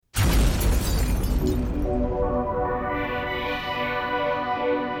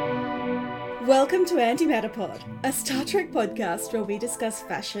Welcome to Antimatterpod, a Star Trek podcast where we discuss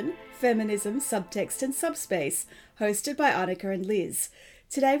fashion, feminism, subtext and subspace, hosted by Anika and Liz.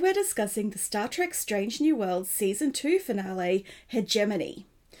 Today we're discussing the Star Trek Strange New Worlds Season 2 finale, Hegemony,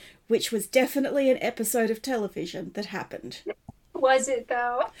 which was definitely an episode of television that happened. Was it,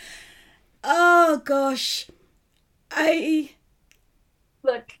 though? Oh, gosh.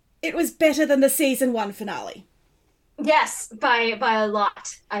 Look. It was better than the Season 1 finale. Yes, by a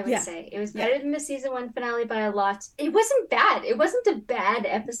lot, I would say. It was better than the Season 1 finale by a lot. It wasn't bad. It wasn't a bad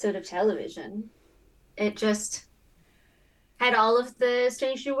episode of television. It just had all of the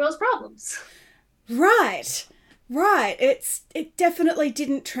Strange New Worlds problems. Right. It definitely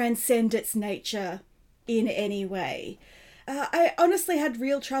didn't transcend its nature in any way. I honestly had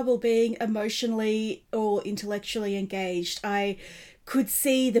real trouble being emotionally or intellectually engaged. I could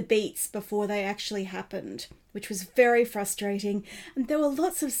see the beats before they actually happened, which was very frustrating. And there were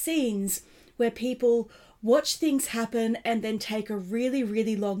lots of scenes where people watch things happen and then take a really,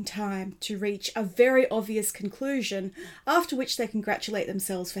 really long time to reach a very obvious conclusion, after which they congratulate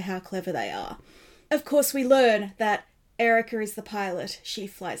themselves for how clever they are. Of course, we learn that Erika is the pilot. She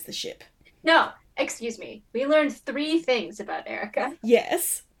flies the ship. No, excuse me. We learned 3 things about Erika.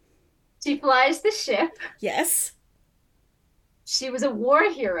 Yes. She flies the ship. Yes. She was a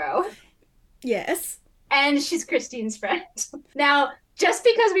war hero. Yes. And she's Christine's friend. Now, just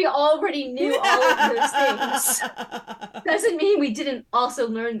because we already knew all of those things doesn't mean we didn't also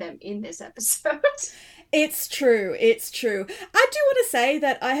learn them in this episode. It's true. I do want to say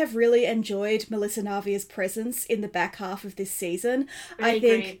that I have really enjoyed Melissa Navia's presence in the back half of this season. I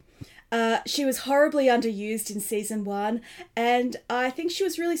think she was horribly underused in Season 1, and I think she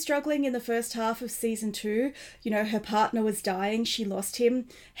was really struggling in the first half of Season 2. You know, her partner was dying, she lost him.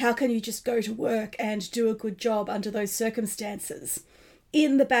 How can you just go to work and do a good job under those circumstances?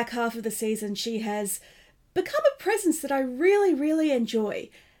 In the back half of the season, she has become a presence that I really, really enjoy,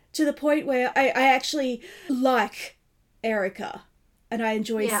 to the point where I actually like Erika, and I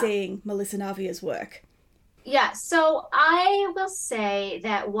enjoy seeing Melissa Navia's work. Yeah, so I will say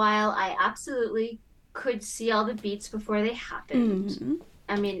that while I absolutely could see all the beats before they happened,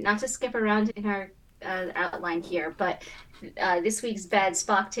 I mean, not to skip around in our outline here, but this week's Bad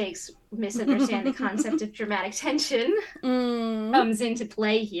Spock Takes misunderstand the concept of dramatic tension comes into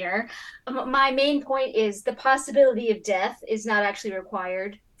play here. My main point is the possibility of death is not actually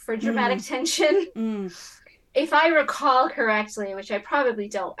required for dramatic tension. If I recall correctly, which I probably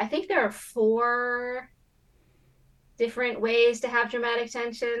don't, I think there are 4 different ways to have dramatic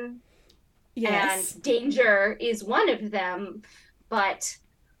tension. Yes. And danger is one of them, but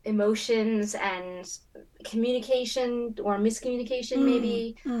emotions and communication or miscommunication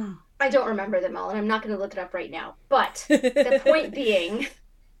maybe. I don't remember them all, and I'm not going to look it up right now. But the point being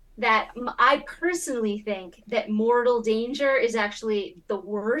that I personally think that mortal danger is actually the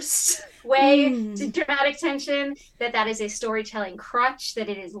worst way to dramatic tension, that is a storytelling crutch, that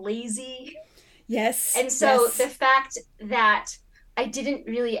it is lazy. Yes. And so the fact that I didn't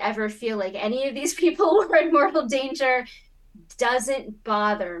really ever feel like any of these people were in mortal danger doesn't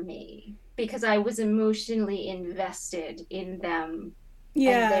bother me, because I was emotionally invested in them and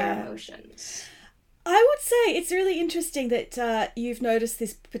their emotions. I would say it's really interesting that you've noticed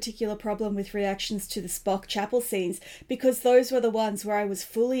this particular problem with reactions to the Spock chapel scenes, because those were the ones where I was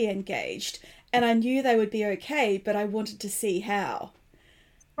fully engaged and I knew they would be okay, but I wanted to see how.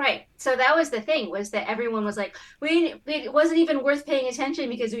 Right. So that was the thing, was that everyone was like, it wasn't even worth paying attention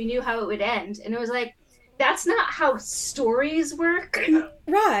because we knew how it would end. And it was like, that's not how stories work.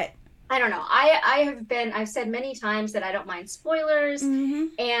 Right. I don't know. I've said many times that I don't mind spoilers,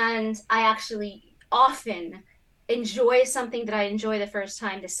 and I actually often enjoy something that I enjoy the first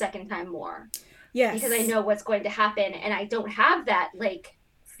time, the second time more. Yes. Because I know what's going to happen, and I don't have that, like,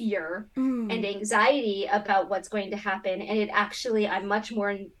 fear and anxiety about what's going to happen, and I'm much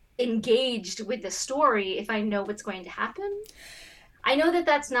more engaged with the story if I know what's going to happen. I know that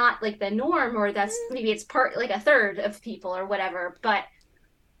that's not like the norm, or that's maybe it's part like a third of people or whatever, but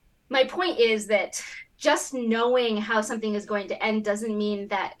my point is that just knowing how something is going to end doesn't mean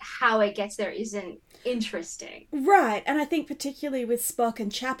that how it gets there isn't interesting. Right, and I think particularly with Spock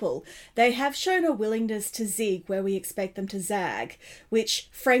and Chapel, they have shown a willingness to zig where we expect them to zag, which,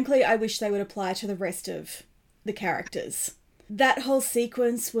 frankly, I wish they would apply to the rest of the characters. That whole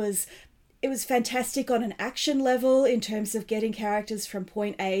sequence was fantastic on an action level in terms of getting characters from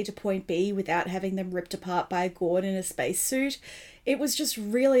point A to point B without having them ripped apart by a Gorn in a spacesuit. It was just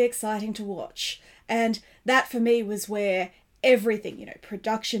really exciting to watch. And that, for me, was where everything, you know,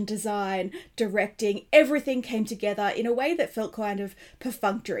 production design, directing, everything came together in a way that felt kind of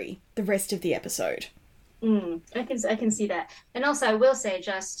perfunctory the rest of the episode. I can see that. And also, I will say,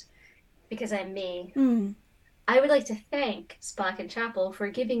 just because I'm me, I would like to thank Spock and Chapel for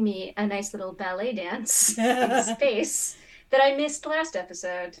giving me a nice little ballet dance in space that I missed last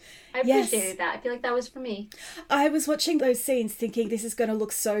episode. I appreciated that. I feel like that was for me. I was watching those scenes thinking this is going to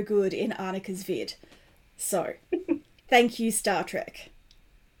look so good in Anika's vid. So, thank you, Star Trek.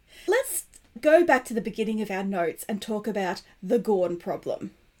 Let's go back to the beginning of our notes and talk about the Gorn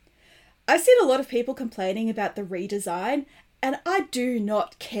problem. I've seen a lot of people complaining about the redesign, and I do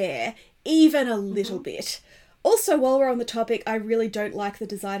not care, even a little bit. Also, while we're on the topic, I really don't like the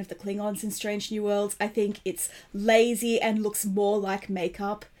design of the Klingons in Strange New Worlds. I think it's lazy and looks more like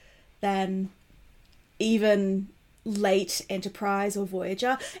makeup than even late Enterprise or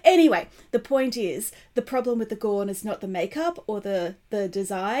Voyager. Anyway, the point is, the problem with the Gorn is not the makeup or the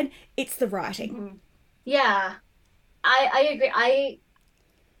design, it's the writing. Yeah, I agree.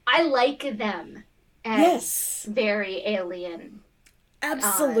 I like them as very alien.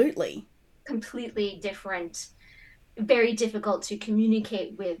 Absolutely. Completely different, very difficult to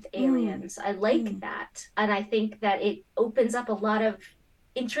communicate with aliens. I like that. And I think that it opens up a lot of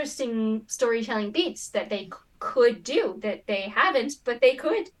interesting storytelling beats that they could do, that they haven't, but they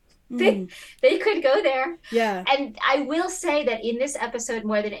could. They could go there. Yeah. And I will say that in this episode,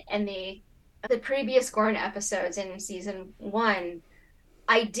 more than in the previous Gorn episodes in season 1,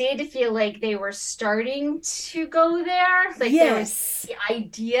 I did feel like they were starting to go there. Like there was the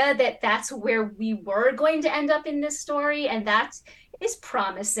idea that that's where we were going to end up in this story, and that is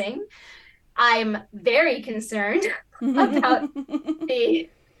promising. I'm very concerned about the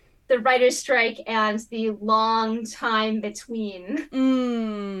writer's strike and the long time between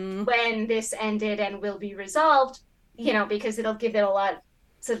when this ended and will be resolved, you know, because it'll give it a lot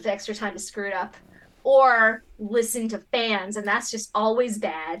of extra time to screw it up. Or listen to fans, and that's just always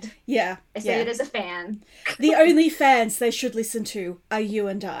bad. Yeah. I say it as a fan. The only fans they should listen to are you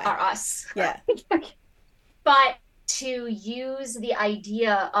and I. Are us. Yeah. But to use the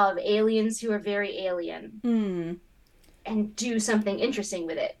idea of aliens who are very alien and do something interesting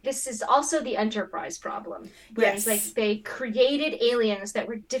with it. This is also the Enterprise problem. Where it's like they created aliens that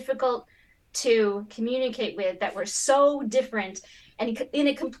were difficult to communicate with, that were so different and in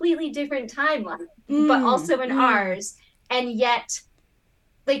a completely different timeline, but also in ours. And yet,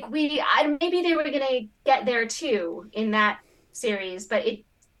 like maybe they were going to get there too in that series, but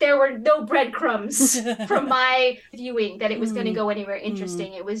there were no breadcrumbs from my viewing that it was going to go anywhere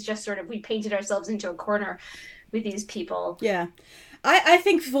interesting. It was just sort of, we painted ourselves into a corner with these people. Yeah. I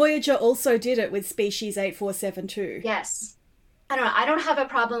think Voyager also did it with Species 8472. Yes. I don't know. I don't have a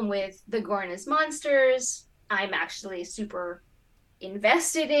problem with the Gorn as monsters. I'm actually super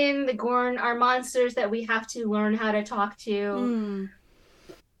invested in the Gorn are monsters that we have to learn how to talk to.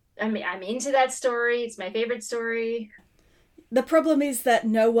 I mean, I'm into that story. It's my favorite story. The problem is that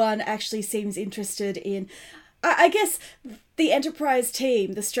no one actually seems interested in... I guess the Enterprise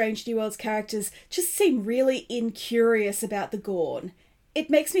team, the Strange New Worlds characters, just seem really incurious about the Gorn. It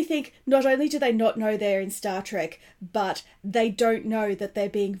makes me think not only do they not know they're in Star Trek, but they don't know that they're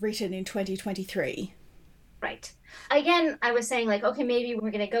being written in 2023. Right. Again, I was saying, like, okay, maybe we're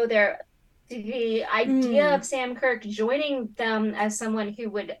going to go there. The idea of Sam Kirk joining them as someone who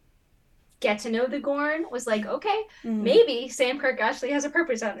would get to know the Gorn was like, okay, maybe Sam Kirk actually has a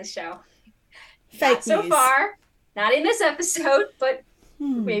purpose on this show. Fake Not so far. Not in this episode, but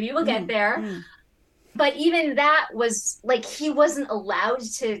maybe we'll get there. But even that was, like, he wasn't allowed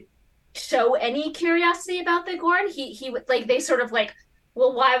to show any curiosity about the Gorn. He would, like, they sort of like,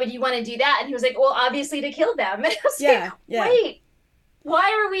 well, why would you want to do that? And he was like, well, obviously to kill them. And I was like, wait,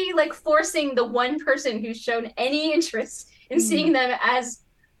 why are we, like, forcing the one person who's shown any interest in seeing them as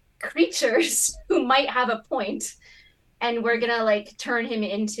creatures who might have a point, and we're gonna, like, turn him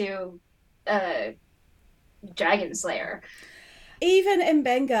into a dragon slayer? Even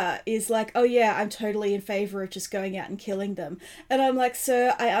Mbenga is like, oh yeah, I'm totally in favour of just going out and killing them. And I'm like,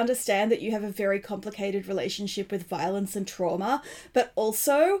 sir, I understand that you have a very complicated relationship with violence and trauma, but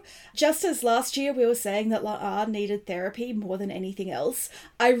also, just as last year we were saying that La'ar needed therapy more than anything else,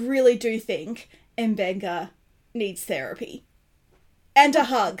 I really do think Mbenga needs therapy. And a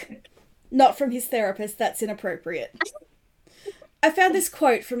hug. Not from his therapist, that's inappropriate. I found this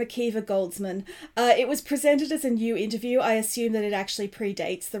quote from Akiva Goldsman. It was presented as a new interview. I assume that it actually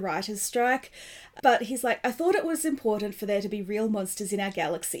predates the writer's strike. But he's like, I thought it was important for there to be real monsters in our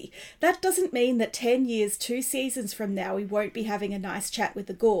galaxy. That doesn't mean that 10 years, 2 seasons from now, we won't be having a nice chat with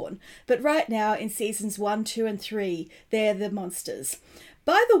the Gorn. But right now, in seasons 1, 2, and 3, they're the monsters.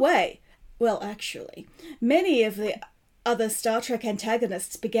 By the way, well, actually, many of the other Star Trek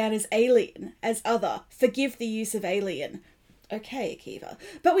antagonists began as alien, as other. Forgive the use of alien. Okay, Akiva.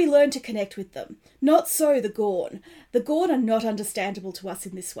 But we learn to connect with them. Not so the Gorn. The Gorn are not understandable to us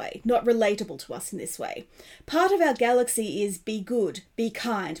in this way, not relatable to us in this way. Part of our galaxy is be good, be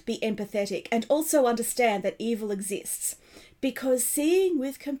kind, be empathetic, and also understand that evil exists. Because seeing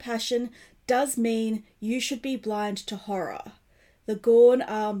with compassion does mean you should be blind to horror. The Gorn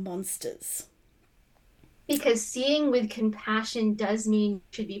are monsters. Because seeing with compassion does mean you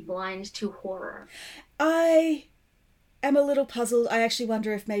should be blind to horror. I'm a little puzzled. I actually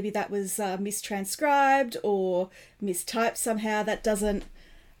wonder if maybe that was mistranscribed or mistyped somehow. That doesn't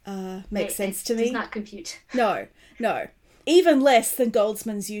make sense to me. It does not compute. No. Even less than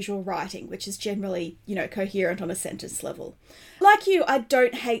Goldsman's usual writing, which is generally, coherent on a sentence level. Like you, I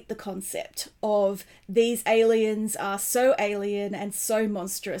don't hate the concept of these aliens are so alien and so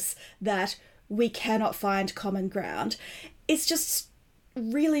monstrous that we cannot find common ground. It's just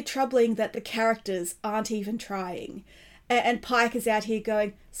really troubling that the characters aren't even trying. And Pike is out here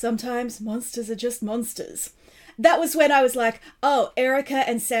going, sometimes monsters are just monsters. That was when I was like, oh, Erika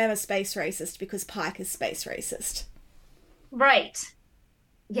and Sam are space racist because Pike is space racist. Right.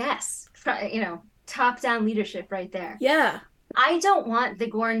 Yes. Top-down leadership right there. Yeah. I don't want the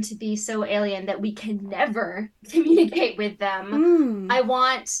Gorn to be so alien that we can never communicate with them. I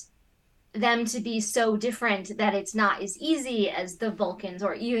want them to be so different that it's not as easy as the Vulcans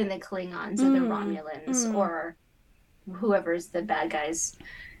or even the Klingons or the Romulans or whoever's the bad guys,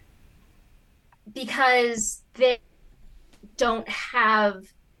 because they don't have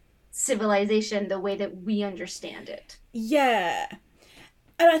civilization the way that we understand it. Yeah.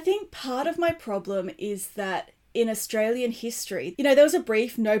 And I think part of my problem is that in Australian history, there was a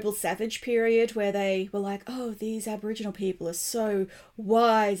brief noble savage period where they were like, oh, these Aboriginal people are so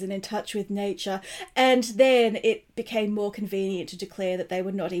wise and in touch with nature. And then it became more convenient to declare that they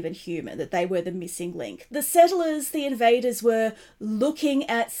were not even human, that they were the missing link. The settlers, the invaders, were looking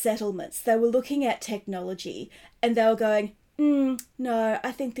at settlements. They were looking at technology and they were going, no,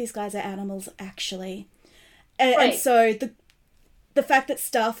 I think these guys are animals, actually. And so the fact that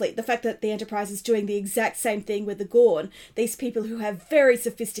Starfleet, the fact that the Enterprise is doing the exact same thing with the Gorn, these people who have very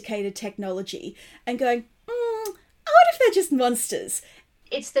sophisticated technology, and going, I wonder if they're just monsters.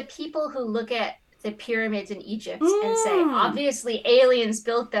 It's the people who look at the pyramids in Egypt and say, obviously aliens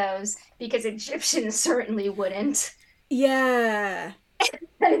built those because Egyptians certainly wouldn't. Yeah.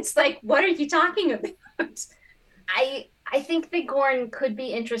 And it's like, what are you talking about? I think the Gorn could be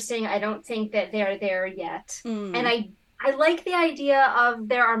interesting. I don't think that they're there yet. And I like the idea of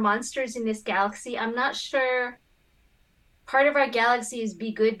there are monsters in this galaxy. I'm not sure. Part of our galaxy is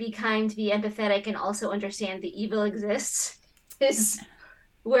be good, be kind, be empathetic, and also understand the evil exists is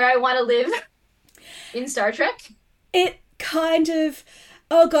where I want to live in Star Trek. It kind of...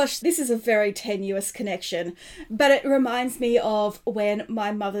 Oh gosh, this is a very tenuous connection, but it reminds me of when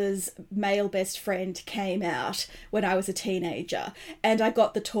my mother's male best friend came out when I was a teenager, and I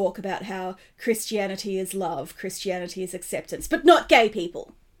got the talk about how Christianity is love, Christianity is acceptance, but not gay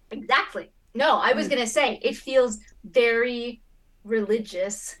people. Exactly. No, I was going to say, it feels very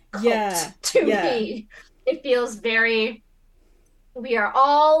religious cult to me. It feels very, we are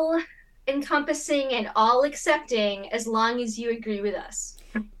all encompassing and all accepting as long as you agree with us.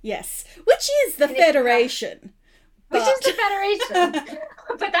 Yes, which is the Federation. Which is the Federation.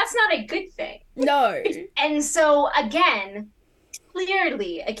 But that's not a good thing. No. And so, again,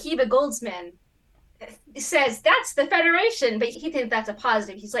 clearly, Akiva Goldsman says that's the Federation, but he thinks that's a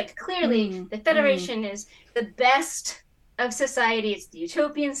positive. He's like, clearly, the Federation is the best of society. It's the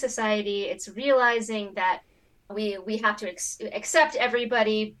utopian society. It's realizing that we have to accept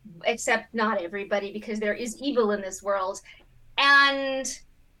everybody, except not everybody, because there is evil in this world. And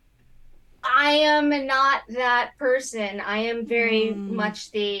I am not that person. I am very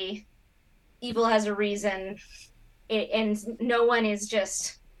much the evil has a reason, and no one is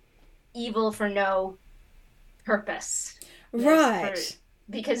just evil for no purpose. Right.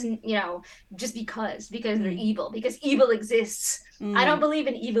 Because, just because they're evil, because evil exists. I don't believe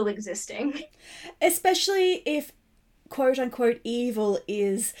in evil existing. Especially if, quote unquote, evil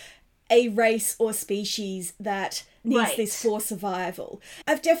is a race or species that needs this for survival.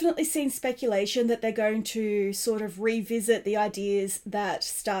 I've definitely seen speculation that they're going to sort of revisit the ideas that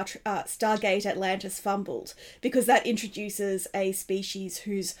Stargate Atlantis fumbled, because that introduces a species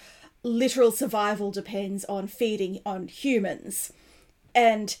whose literal survival depends on feeding on humans.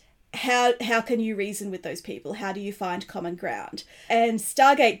 And how can you reason with those people? How do you find common ground? And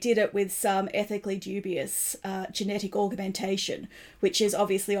Stargate did it with some ethically dubious genetic augmentation, which is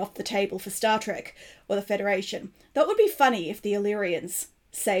obviously off the table for Star Trek or the Federation. That would be funny if the Illyrians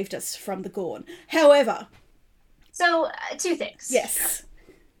saved us from the Gorn. However... So, two things. Yes.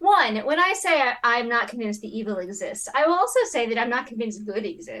 One, when I say I'm not convinced the evil exists, I will also say that I'm not convinced good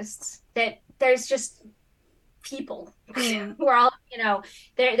exists. That there's just people who are all,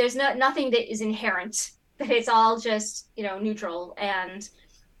 there's nothing that is inherent. That it's all just, neutral, and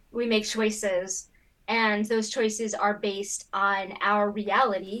we make choices, and those choices are based on our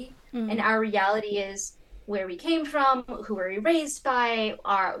reality, and our reality is where we came from, who were we raised by,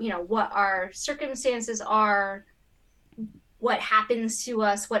 what our circumstances are, what happens to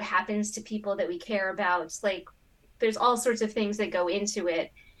us, what happens to people that we care about. Like, there's all sorts of things that go into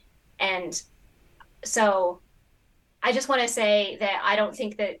it. And so I just want to say that I don't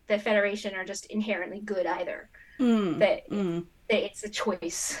think that the Federation are just inherently good either. That it's a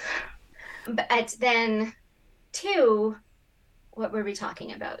choice. But then, two, what were we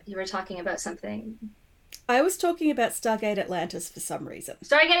talking about? You were talking about something. I was talking about Stargate Atlantis for some reason.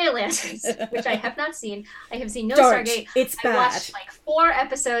 Stargate Atlantis, which I have not seen. I have seen no Don't. Stargate. It's bad. I watched 4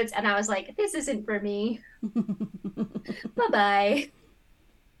 episodes and I was like, this isn't for me. Bye-bye.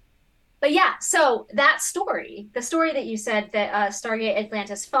 But yeah, so that story, the story that you said that Stargate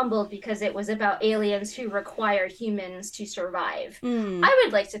Atlantis fumbled because it was about aliens who required humans to survive. I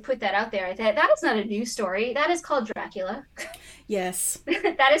would like to put that out there. That is not a new story. That is called Dracula. Yes.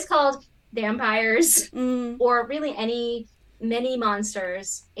 That is called vampires, or really many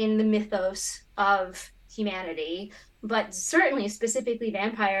monsters in the mythos of humanity, but certainly specifically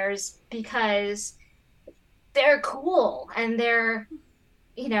vampires, because they're cool and they're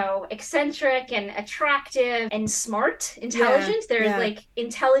eccentric and attractive and smart, intelligent. They're like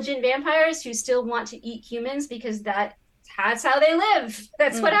intelligent vampires who still want to eat humans because that's how they live.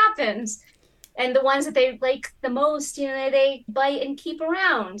 That's what happens. And the ones that they like the most, they bite and keep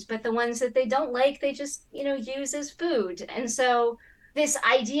around. But the ones that they don't like, they just, use as food. And so this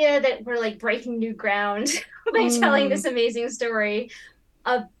idea that we're like breaking new ground by telling this amazing story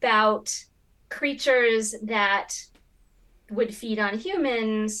about creatures that would feed on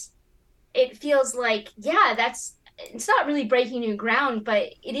humans, it feels like, it's not really breaking new ground,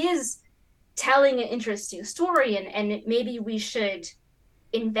 but it is telling an interesting story. And maybe we should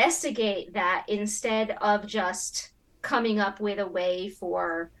investigate that instead of just coming up with a way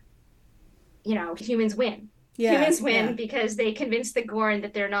for, humans win. Humans win because they convince the Gorn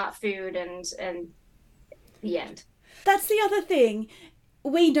that they're not food, and the end. That's the other thing.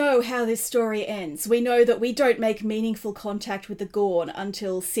 We know how this story ends. We know that we don't make meaningful contact with the Gorn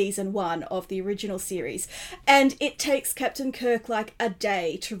until season 1 of the original series. And it takes Captain Kirk like a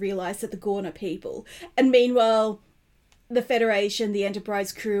day to realise that the Gorn are people. And meanwhile, the Federation, the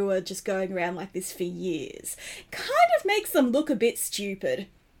Enterprise crew are just going around like this for years. Kind of makes them look a bit stupid.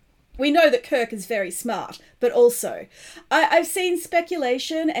 We know that Kirk is very smart, but also, I've seen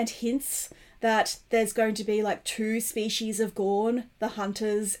speculation and hints that there's going to be like 2 species of Gorn, the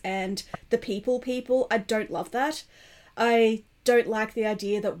hunters and the people. I don't love that. I don't like the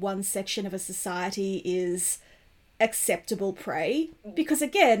idea that one section of a society is acceptable prey, because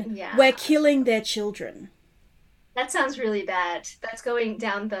again, we're killing their children. That sounds really bad. That's going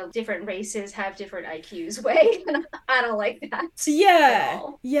down the different races have different IQs way. I don't like that.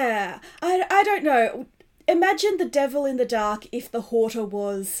 Yeah. I don't know. Imagine the devil in the dark if the Horta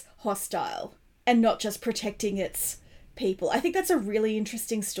was hostile and not just protecting its people. I think that's a really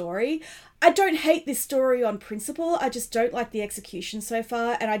interesting story. I don't hate this story on principle. I just don't like the execution so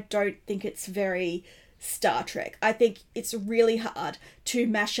far, and I don't think it's very Star Trek. I think it's really hard to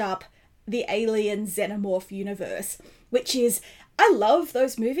mash up the alien xenomorph universe, which is, I love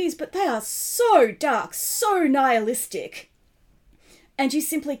those movies, but they are so dark, so nihilistic, and you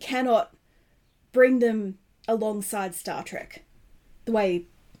simply cannot bring them alongside Star Trek the way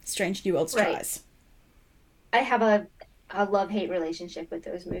Strange New Worlds tries. I have a love-hate relationship with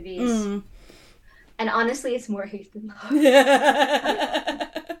those movies. And honestly, it's more hate than love.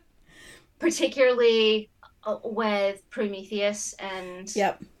 Particularly with Prometheus and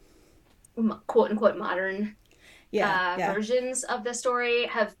quote-unquote modern versions of the story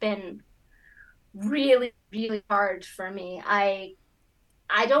have been really, really hard for me. I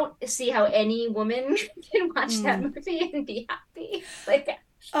I don't see how any woman can watch that movie and be happy. Like,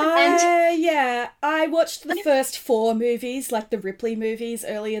 I watched the first 4 movies, like the Ripley movies,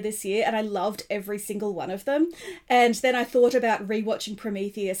 earlier this year, and I loved every single one of them. And then I thought about rewatching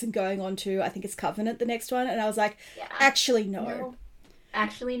Prometheus and going on to, I think it's Covenant, the next one, and I was like, actually, no.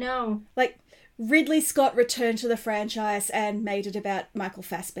 Actually, no. Like, Ridley Scott returned to the franchise and made it about Michael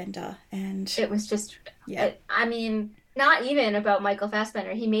Fassbender, and it was just, I mean, not even about Michael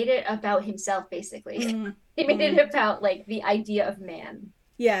Fassbender. He made it about himself, basically. He made it about, like, the idea of man.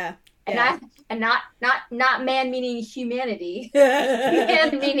 Yeah. And not man meaning humanity.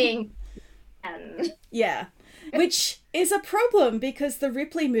 Man meaning yeah. Which is a problem because the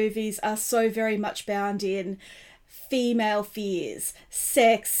Ripley movies are so very much bound in female fears,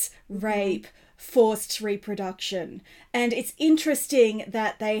 sex, rape, forced reproduction. And it's interesting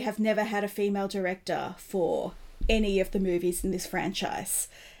that they have never had a female director for any of the movies in this franchise.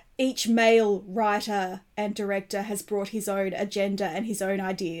 Each male writer and director has brought his own agenda and his own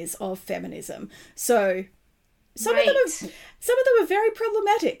ideas of feminism. So some of them are very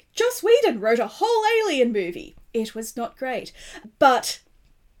problematic. Joss Whedon wrote a whole Alien movie. It was not great. But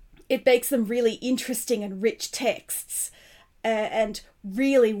it makes them really interesting and rich texts and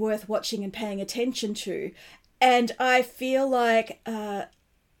really worth watching and paying attention to. And I feel like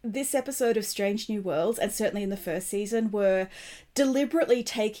this episode of Strange New Worlds, and certainly in the first season, were deliberately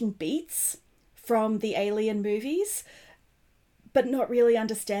taking beats from the Alien movies, but not really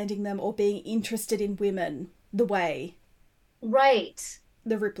understanding them or being interested in women the way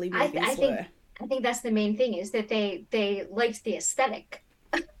the Ripley movies were. I think that's the main thing, is that they liked the aesthetic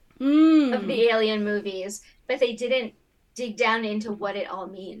of the Alien movies, but they didn't dig down into what it all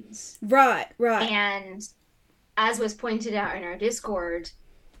means. Right. And as was pointed out in our Discord,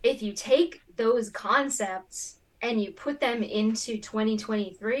 if you take those concepts and you put them into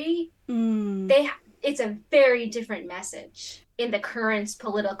 2023, it's a very different message in the current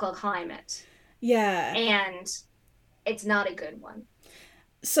political climate. Yeah. And it's not a good one.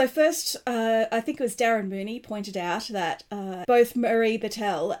 So first, I think it was Darren Mooney pointed out that both Marie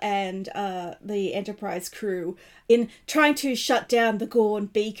Batel and the Enterprise crew, in trying to shut down the Gorn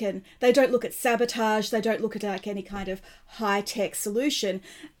beacon, they don't look at sabotage, they don't look at like any kind of high-tech solution.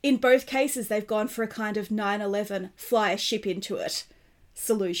 In both cases, they've gone for a kind of 9/11 fly a ship into it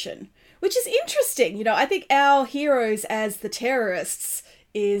solution, which is interesting. You know, I think our heroes as the terrorists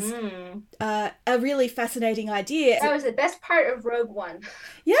is a really fascinating idea. That was the best part of Rogue One.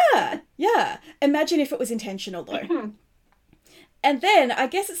 Yeah. Imagine if it was intentional, though. And then I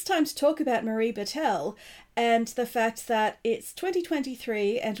guess it's time to talk about Marie Batel and the fact that it's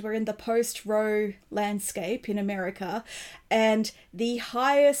 2023 and we're in the post-Roe landscape in America, and the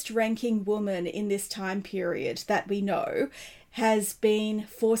highest ranking woman in this time period that we know has been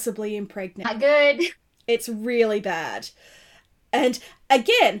forcibly impregnated. Not good. It's really bad. And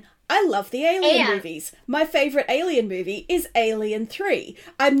again, I love the Alien movies. My favourite Alien movie is Alien 3.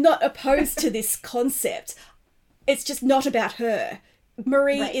 I'm not opposed to this concept. It's just not about her.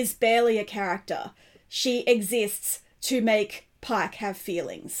 Marie is barely a character. She exists to make Pike have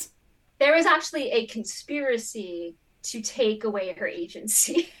feelings. There is actually a conspiracy to take away her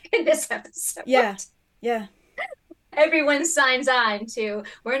agency in this episode. Yeah. Everyone signs on to,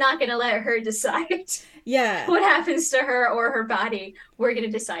 we're not going to let her decide what happens to her or her body. We're going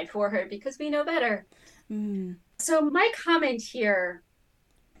to decide for her because we know better. So my comment here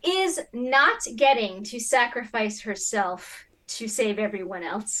is not getting to sacrifice herself to save everyone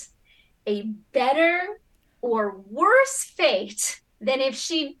else a better or worse fate than if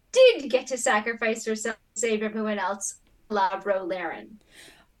she did get to sacrifice herself to save everyone else, la Bro Laren.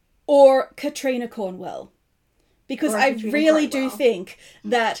 Or Katrina Cornwell. Because I really do think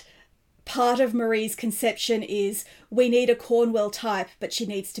that part of Marie's conception is we need a Cornwell type, but she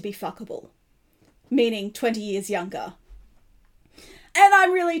needs to be fuckable. Meaning 20 years younger. And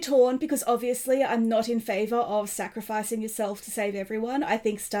I'm really torn because obviously I'm not in favour of sacrificing yourself to save everyone. I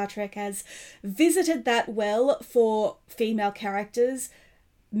think Star Trek has visited that well for female characters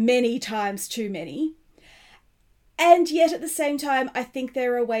many times too many. And yet at the same time, I think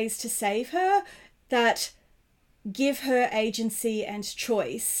there are ways to save her that give her agency and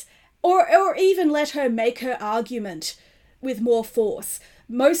choice, or even let her make her argument with more force.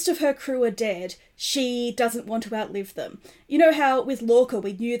 Most of her crew are dead. She doesn't want to outlive them. You know how with Lorca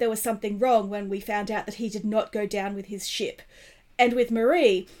we knew there was something wrong when we found out that he did not go down with his ship. And with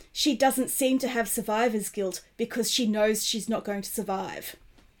Marie, she doesn't seem to have survivor's guilt because she knows she's not going to survive.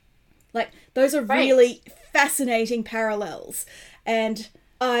 Like, those are really fascinating parallels. And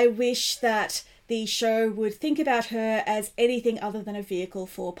I wish that the show would think about her as anything other than a vehicle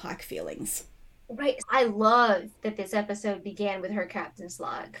for Pike feelings. Right. I love that this episode began with her captain's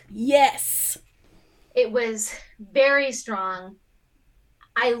log. Yes. It was very strong.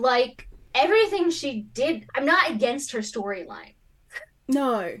 I like everything she did. I'm not against her storyline.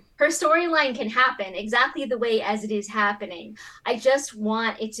 No. Her storyline can happen exactly the way as it is happening. I just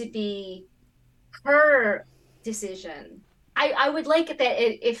want it to be her decision. I would like it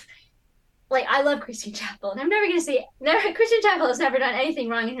that if, like, I love Christine Chapel, and I'm never going to say, Christine Chapel has never done anything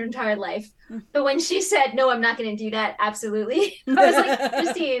wrong in her entire life. But when she said, no, I'm not going to do that, absolutely. I was like,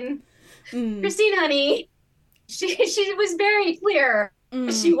 Christine, honey, she was very clear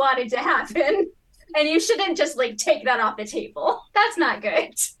what she wanted to happen. And you shouldn't just, like, take that off the table. That's not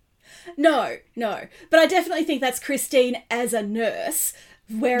good. No. But I definitely think that's Christine as a nurse,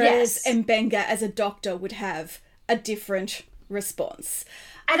 whereas Mbenga as a doctor would have a different response.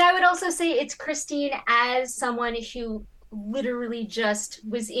 And I would also say it's Christine as someone who literally just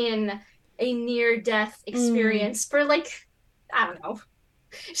was in a near-death experience for, like, I don't know.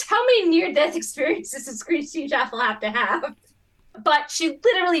 How many near-death experiences does Christine Chapel have to have? But she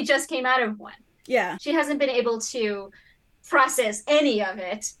literally just came out of one. Yeah. She hasn't been able to process any of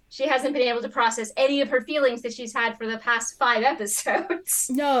it. She hasn't been able to process any of her feelings that she's had for the past 5 episodes.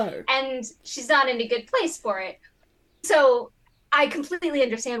 No. And she's not in a good place for it. So I completely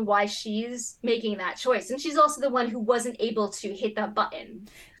understand why she's making that choice. And she's also the one who wasn't able to hit the button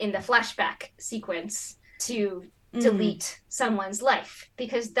in the flashback sequence to delete someone's life,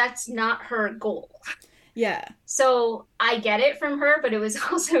 because that's not her goal. Yeah. So I get it from her, but it was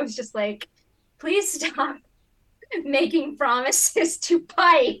also just like, please stop making promises to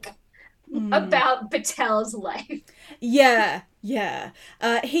Pike about Batel's life. Yeah.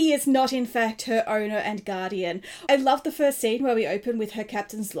 He is not, in fact, her owner and guardian. I love the first scene where we open with her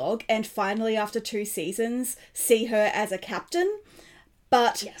captain's log and finally, after 2 seasons, see her as a captain.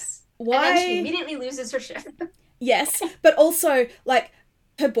 But why? And then she immediately loses her ship. Yes, but also, like,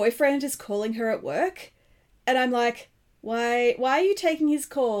 her boyfriend is calling her at work, and I'm like, why are you taking his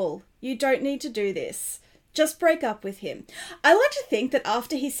call? You don't need to do this. Just break up with him. I like to think that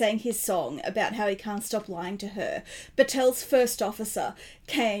after he sang his song about how he can't stop lying to her, Batel's first officer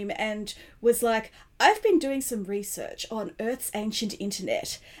came and was like, I've been doing some research on Earth's ancient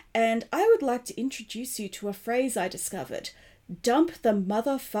internet, and I would like to introduce you to a phrase I discovered. Dump the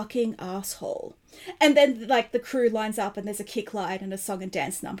motherfucking asshole. And then, like, the crew lines up and there's a kick line and a song and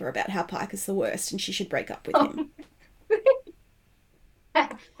dance number about how Pike is the worst and she should break up with him.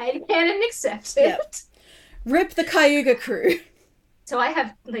 I can't accept it. Yep. Rip the Cayuga crew. So I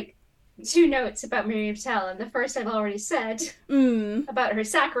have, like, 2 notes about Miriam Patel, and the first I've already said about her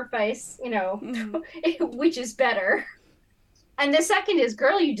sacrifice, you know, which is better. And the second is,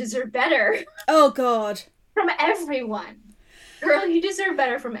 girl, you deserve better. Oh, God. From everyone. Girl, you deserve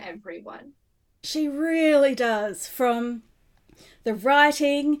better from everyone. She really does. From the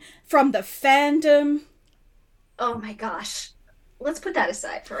writing, from the fandom. Oh my gosh. Let's put that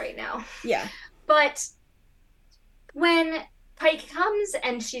aside for right now. Yeah. But when Pike comes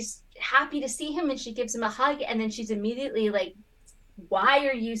and she's happy to see him and she gives him a hug, and then she's immediately like, why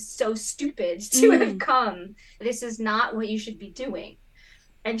are you so stupid to have come? This is not what you should be doing.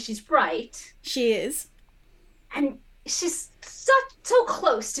 And she's right. She is. And she's so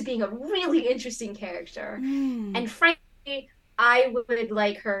close to being a really interesting character. And frankly, I would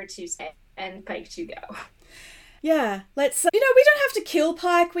like her to stay and Pike to go. Yeah, let's... we don't have to kill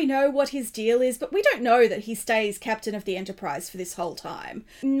Pike, we know what his deal is, but we don't know that he stays captain of the Enterprise for this whole time.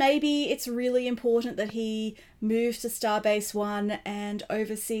 Maybe it's really important that he moves to Starbase One and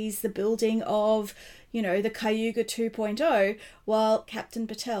oversees the building of, the Cayuga 2.0, while Captain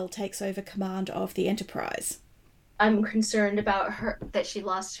Batel takes over command of the Enterprise. I'm concerned about her, that she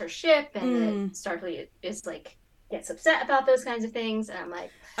lost her ship, and that Starfleet is, like, gets upset about those kinds of things, and I'm like...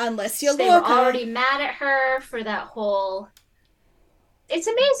 Unless you're They were already mad at her for that whole... It's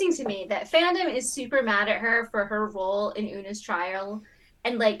amazing to me that fandom is super mad at her for her role in Una's trial,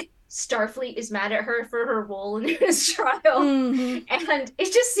 and, like, Starfleet is mad at her for her role in Una's trial. And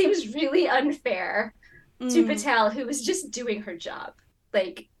it just seems really unfair to Batel, who was just doing her job,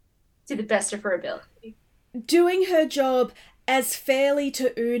 like, to the best of her ability. Doing her job as fairly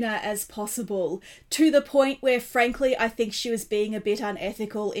to Una as possible, to the point where, frankly, I think she was being a bit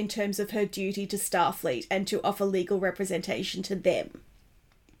unethical in terms of her duty to Starfleet and to offer legal representation to them.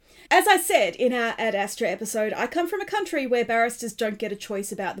 As I said in our Ad Astra episode, I come from a country where barristers don't get a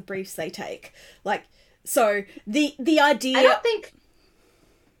choice about the briefs they take. Like, so the idea... I don't think...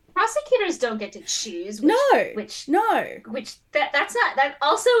 prosecutors don't get to choose. No. That's not that.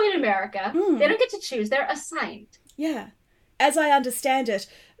 Also in America, they don't get to choose. They're assigned. Yeah, as I understand it,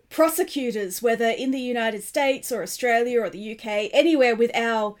 prosecutors, whether in the United States or Australia or the UK, anywhere with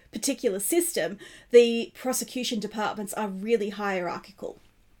our particular system, the prosecution departments are really hierarchical.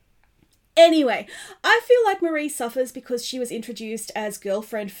 Anyway, I feel like Marie suffers because she was introduced as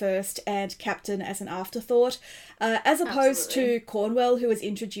girlfriend first and captain as an afterthought, as opposed to Cornwell, who was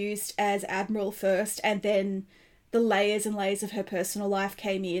introduced as admiral first, and then the layers and layers of her personal life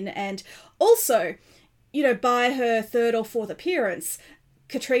came in. And also, you know, by her third or fourth appearance,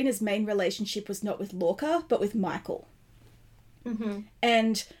 Katrina's main relationship was not with Lorca, but with Michael. Mm-hmm.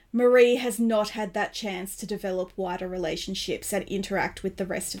 And Marie has not had that chance to develop wider relationships and interact with the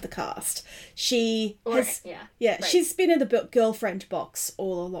rest of the cast. She's been in the girlfriend box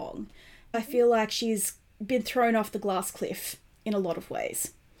all along. I feel like she's been thrown off the glass cliff in a lot of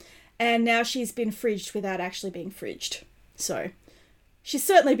ways. And now she's been fridged without actually being fridged. So she's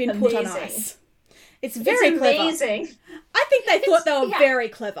certainly been put on ice. It's very amazing. Clever. I think they thought they were very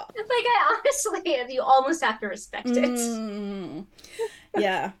clever. Like, I honestly, you almost have to respect it.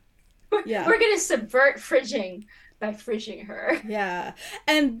 Yeah. Yeah. We're going to subvert fridging by fridging her. Yeah.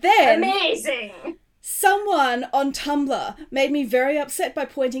 And then... Amazing! Someone on Tumblr made me very upset by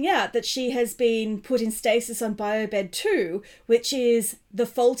pointing out that she has been put in stasis on Biobed 2, which is the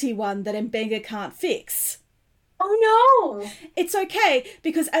faulty one that Mbenga can't fix. Oh no! It's okay,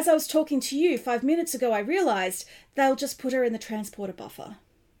 because as I was talking to you 5 minutes ago, I realised they'll just put her in the transporter buffer.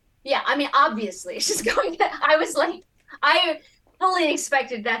 Yeah, I mean, obviously, she's going to... I fully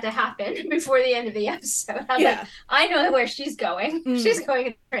expected that to happen before the end of the episode. I know where she's going. She's going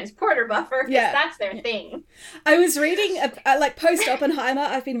in the transporter buffer, because that's their thing. I was reading, post-Oppenheimer,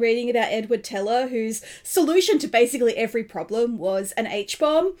 I've been reading about Edward Teller, whose solution to basically every problem was an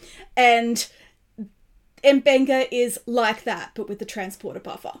H-bomb, and... Mbenga is like that, but with the transporter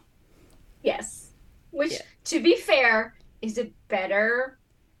buffer. Yes. Which, to be fair, is a better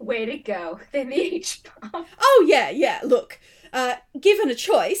way to go than the H-bomb. Oh, yeah. Look, given a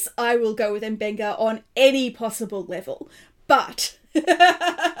choice, I will go with Mbenga on any possible level. But...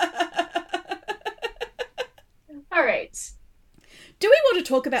 All right. Do we want to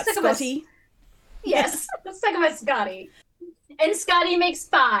talk about Scotty? Yes. Let's talk about Scotty. And Scotty makes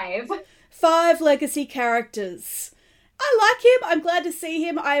 5 legacy characters. I like him. I'm glad to see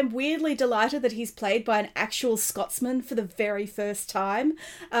him. I am weirdly delighted that he's played by an actual Scotsman for the very first time.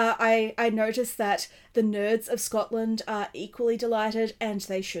 I noticed that the nerds of Scotland are equally delighted, and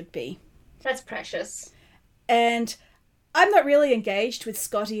they should be. That's precious. And I'm not really engaged with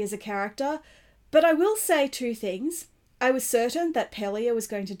Scotty as a character, but I will say 2 things. I was certain that Pelia was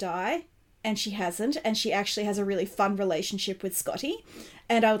going to die, and she hasn't, and she actually has a really fun relationship with Scotty,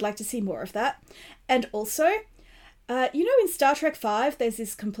 and I would like to see more of that. And also, in Star Trek V, there's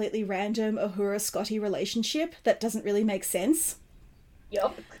this completely random Uhura-Scotty relationship that doesn't really make sense.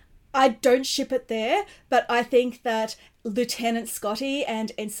 Yup. I don't ship it there, but I think that Lieutenant Scotty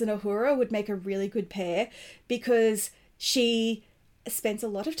and Ensign Uhura would make a really good pair, because she spends a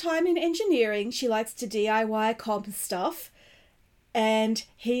lot of time in engineering, she likes to DIY comp stuff, and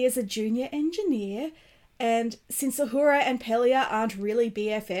he is a junior engineer, and since Uhura and Pelia aren't really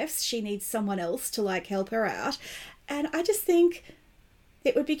BFFs, she needs someone else to, help her out. And I just think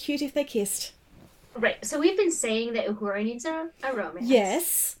it would be cute if they kissed. Right, so we've been saying that Uhura needs a romance.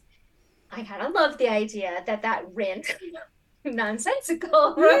 Yes. I kind of love the idea that rant,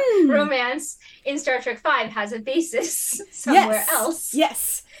 nonsensical romance in Star Trek V has a basis somewhere else.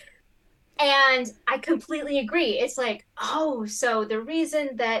 Yes. And I completely agree. It's like, so the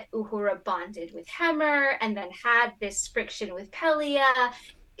reason that Uhura bonded with Hemmer and then had this friction with Pelia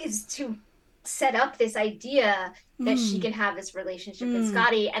is to set up this idea that she can have this relationship with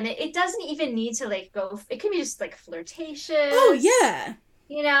Scotty. And it doesn't even need to go, it can be just flirtatious. Oh, yeah.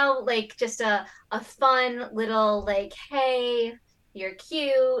 Just a fun little hey, you're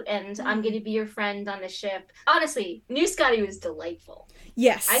cute and I'm going to be your friend on the ship. Honestly, new Scotty was delightful.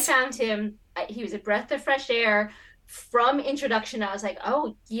 Yes. I found him, he was a breath of fresh air. From introduction, I was like,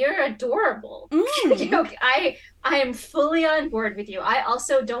 oh, you're adorable. I am fully on board with you. I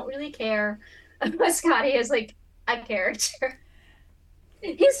also don't really care about Scotty as a character.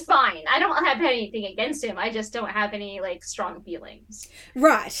 He's fine. I don't have anything against him. I just don't have any strong feelings.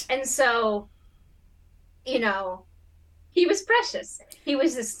 Right. And so, he was precious. He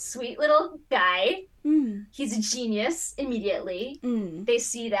was this sweet little guy. He's a genius immediately. They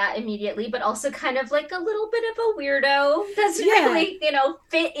see that immediately, but also kind of a little bit of a weirdo. Doesn't really,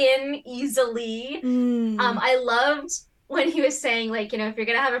 fit in easily. I loved when he was saying, like, if you're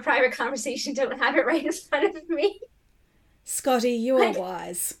going to have a private conversation, don't have it right in front of me. Scotty, you are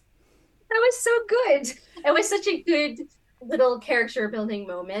wise. That was so good. It was such a good little character building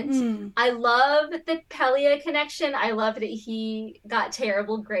moment. I love the Pelia connection. I love that he got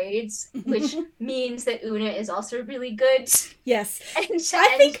terrible grades, which means that Una is also really good. Yes. I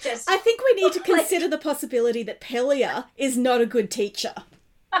think we need to consider the possibility that Pelia is not a good teacher.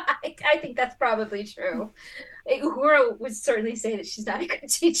 I think that's probably true. Uhura would certainly say that she's not a good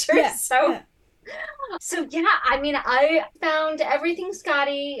teacher. Yeah, So yeah, I mean, I found everything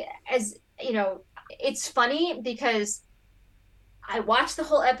Scotty as, it's funny because I watched the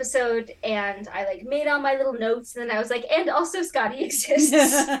whole episode and I like made all my little notes, and then I was like, and also Scotty exists.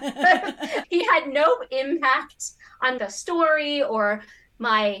 He had no impact on the story or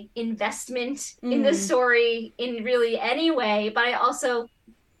my investment in the story in really any way, but I also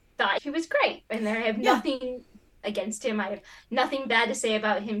thought he was great, and I have nothing against him. I have nothing bad to say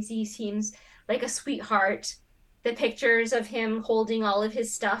about him. He seems like a sweetheart. The pictures of him holding all of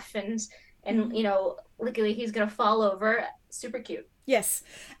his stuff and luckily he's gonna fall over, super cute. Yes.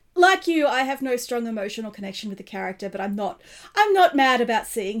 Like you, I have no strong emotional connection with the character, but I'm not mad about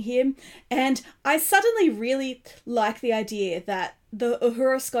seeing him. And I suddenly really like the idea that the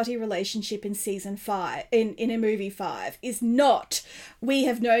Uhura-Scotty relationship in season 5, in a movie 5, is not we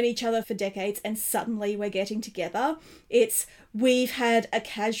have known each other for decades and suddenly we're getting together. It's we've had a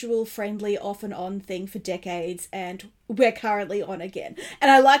casual, friendly, off and on thing for decades and we're currently on again.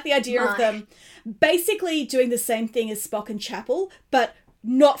 And I like the idea of them basically doing the same thing as Spock and Chapel, but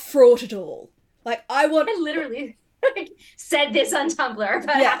not fraught at all. Like, I literally said this on Tumblr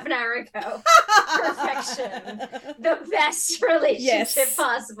about half an hour ago. Perfection. The best relationship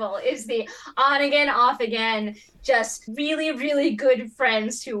possible is the on again, off again, just really, really good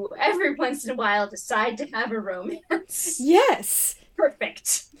friends who every once in a while decide to have a romance. Yes.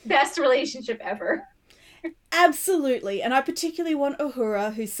 Perfect. Best relationship ever. Absolutely. And I particularly want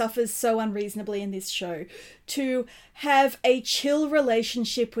Uhura, who suffers so unreasonably in this show, to have a chill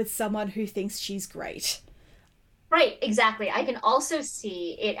relationship with someone who thinks she's great. Right, exactly. I can also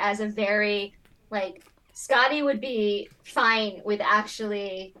see it as a very, like, Scotty would be fine with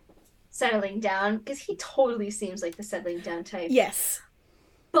actually settling down, because he totally seems like the settling down type. Yes.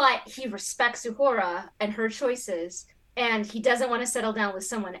 But he respects Uhura and her choices, and he doesn't want to settle down with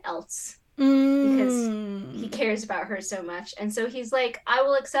someone else. Because he cares about her so much. And so he's like, I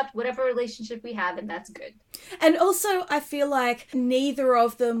will accept whatever relationship we have, and that's good. And also, I feel like neither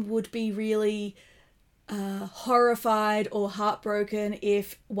of them would be really horrified or heartbroken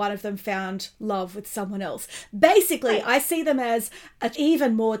if one of them found love with someone else. Basically, right. I see them as an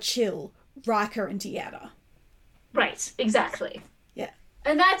even more chill Riker and Deanna. Right, exactly. Yeah.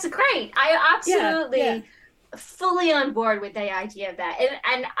 And that's great. I absolutely... fully on board with the idea of that.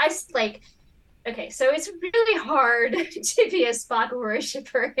 And I like, okay, so it's really hard to be a Spock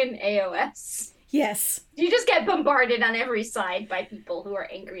worshipper in AOS. Yes. You just get bombarded on every side by people who are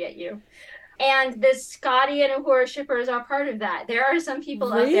angry at you. And the Scotty and Uhura shippers are part of that. There are some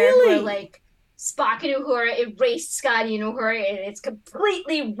people out there who are like, Spock and Uhura erased Scotty and Uhura, and it's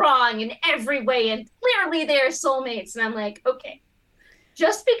completely wrong in every way, and clearly they're soulmates. And I'm like, okay.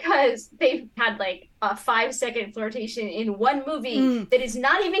 Just because they've had like a 5-second flirtation in one movie that is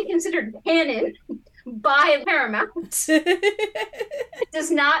not even considered canon by Paramount does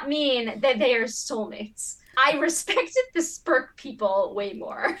not mean that they are soulmates. I respected the Spurk people way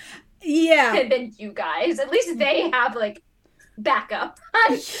more. Yeah. Than you guys. At least they have like backup.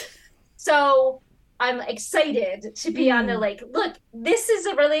 So I'm excited to be on the like, look, this is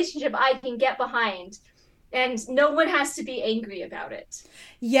a relationship I can get behind. And no one has to be angry about it.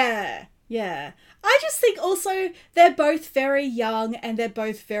 Yeah, yeah. I just think also they're both very young and they're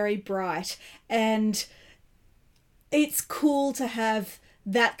both very bright. And it's cool to have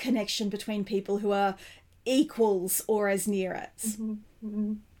that connection between people who are equals or as near as. Mm-hmm.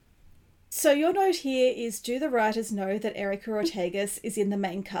 Mm-hmm. So your note here is, do the writers know that Erika Ortegas is in the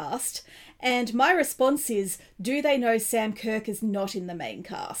main cast? And my response is, do they know Sam Kirk is not in the main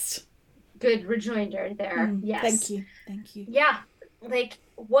cast? Good rejoinder there. Yes. Thank you. Yeah. Like,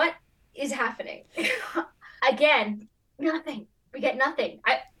 what is happening? Again, nothing. We get nothing.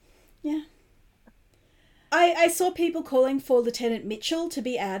 I saw people calling for Lieutenant Mitchell to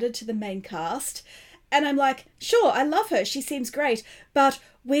be added to the main cast, and I'm like, sure, I love her. She seems great. But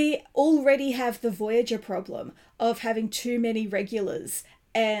we already have the Voyager problem of having too many regulars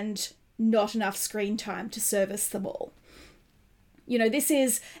and not enough screen time to service them all. You know, this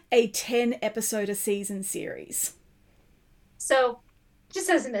is a 10-episode-a-season series. So, just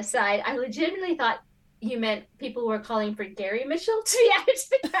as an aside, I legitimately thought you meant people were calling for Gary Mitchell to be added to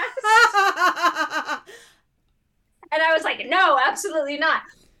the cast. And I was like, no, absolutely not.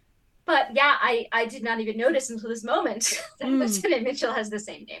 But yeah, I did not even notice until this moment that Lieutenant Mitchell has the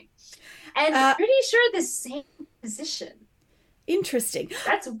same name. And pretty sure the same position. Interesting.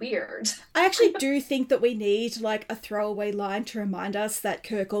 That's weird. I actually do think that we need like a throwaway line to remind us that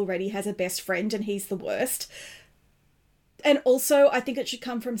Kirk already has a best friend and he's the worst. And also, I think it should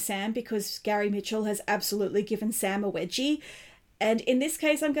come from Sam because Gary Mitchell has absolutely given Sam a wedgie. And in this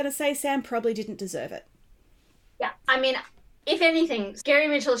case, I'm going to say Sam probably didn't deserve it. Yeah, I mean, if anything, Gary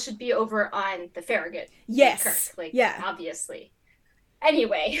Mitchell should be over on the Farragut. Yes. Kirk, like, yeah. Obviously.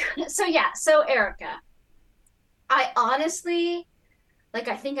 Anyway, so Erika. I honestly, like,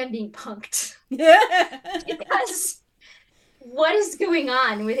 I think I'm being punked. Because what is going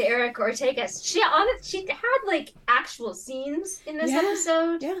on with Erika Ortegas? She had, like, actual scenes in this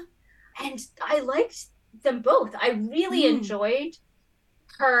episode. Yeah. And I liked them both. I really enjoyed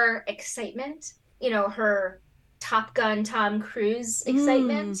her excitement, you know, her Top Gun Tom Cruise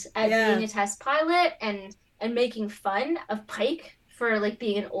excitement at being a test pilot and making fun of Pike for like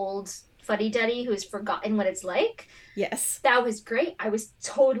being an old fuddy-duddy who's forgotten what it's like. Yes. That was great. I was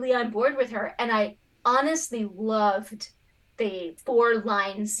totally on board with her. And I honestly loved the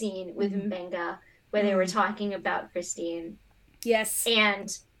 4-line scene with Mbenga where they were talking about Christine. Yes. And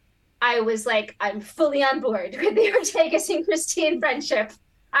I was like, I'm fully on board with the Ortegas and Christine friendship.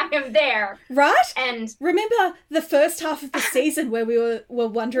 I am there. Right? And remember the first half of the season where we were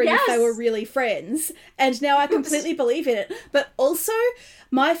wondering if they were really friends, and now I completely believe in it. But also,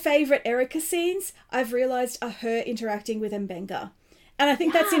 my favourite Erika scenes, I've realised, are her interacting with Mbenga. And I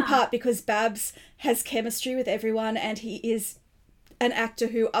think that's in part because Babs has chemistry with everyone and he is an actor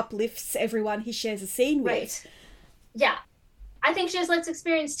who uplifts everyone he shares a scene with. Right. Yeah. I think she has less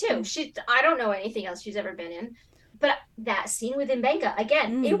experience too. I don't know anything else she's ever been in. But that scene with Mbenga,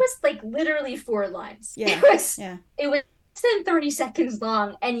 again, it was like literally 4 lines. Yeah. It was less than 30 seconds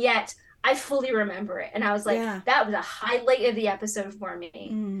long, and yet I fully remember it. And I was like, that was a highlight of the episode for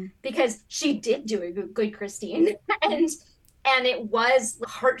me. Because she did do a good Christine. And it was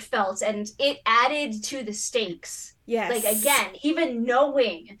heartfelt, and it added to the stakes. Yes. Like, again, even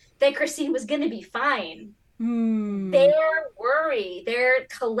knowing that Christine was going to be fine, their worry, their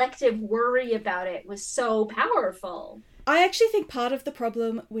collective worry about it was so powerful. I actually think part of the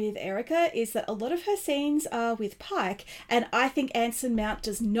problem with Erika is that a lot of her scenes are with Pike, and I think Anson Mount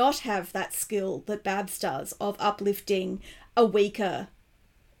does not have that skill that Babs does of uplifting a weaker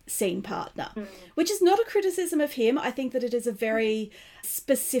scene partner, which is not a criticism of him. I think that it is a very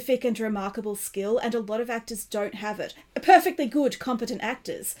specific and remarkable skill, and a lot of actors don't have it. Perfectly good, competent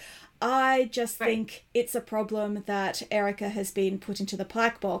actors. I just think it's a problem that Erika has been put into the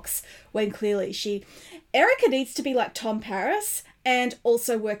Pike box when clearly Erika needs to be like Tom Paris and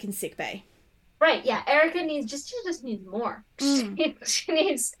also work in sickbay. Right, yeah. Erika just needs more. She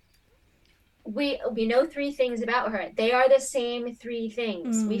needs... We know 3 things about her. They are the same 3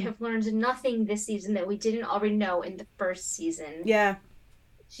 things. We have learned nothing this season that we didn't already know in the first season. Yeah.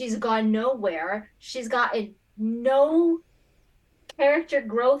 She's gone nowhere. She's gotten no character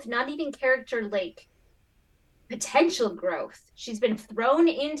growth, not even character like potential growth. She's been thrown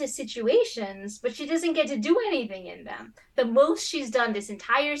into situations, but she doesn't get to do anything in them. The most she's done this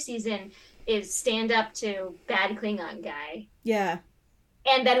entire season is stand up to bad Klingon guy. Yeah.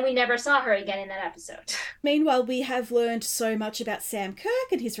 And then we never saw her again in that episode. Meanwhile, we have learned so much about Sam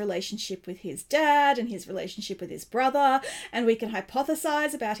Kirk and his relationship with his dad and his relationship with his brother, and we can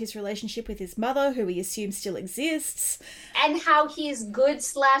hypothesize about his relationship with his mother, who we assume still exists. And how he's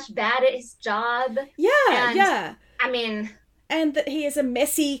good/bad at his job. Yeah. I mean... And that he is a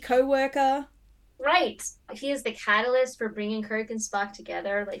messy co-worker. Right. He is the catalyst for bringing Kirk and Spock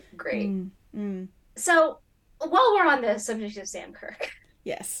together. Like, great. So, while we're on the subject of Sam Kirk...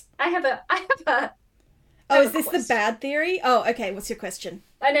 Yes. I have a Oh, is this the bad theory? Oh, okay. What's your question?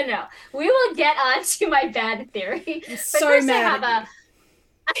 No. We will get on to my bad theory. I'm so mad.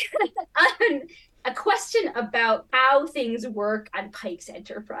 I have a question about how things work on Pike's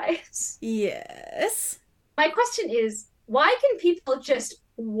Enterprise. Yes. My question is, why can people just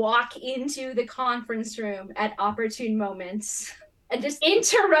walk into the conference room at opportune moments and just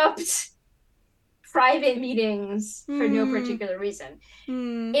interrupt private meetings for no particular reason?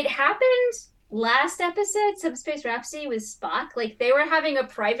 It happened last episode, Subspace Rhapsody, with Spock. Like, they were having a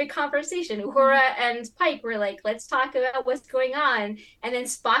private conversation. Uhura and Pike were like, let's talk about what's going on. And then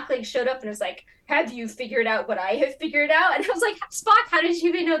Spock, like, showed up and was like, have you figured out what I have figured out? And I was like, Spock, how did you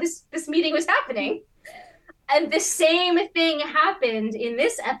even know this meeting was happening? And the same thing happened in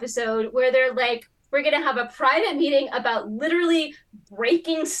this episode where they're like, We're going to have a private meeting about literally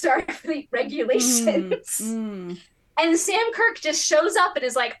breaking Starfleet regulations. And Sam Kirk just shows up and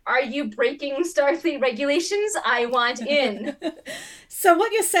is like, are you breaking Starfleet regulations? I want in. So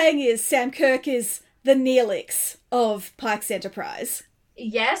what you're saying is Sam Kirk is the Neelix of Pike's Enterprise.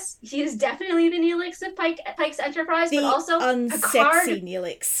 Yes, he is definitely the Neelix of Pike's Enterprise, the but also unsexy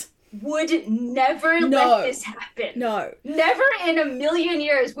Neelix. Would never let this happen. No. Never in a million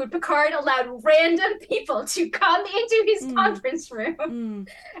years would Picard allow random people to come into his conference room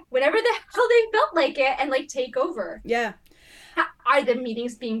whenever the hell they felt like it and like take over. Yeah. Are the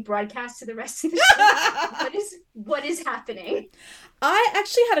meetings being broadcast to the rest of the show? What is happening? I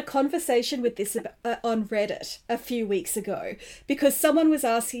actually had a conversation with this on Reddit a few weeks ago because someone was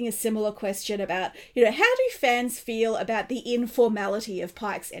asking a similar question about, how do fans feel about the informality of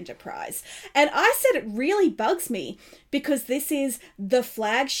Pike's Enterprise? And I said it really bugs me because this is the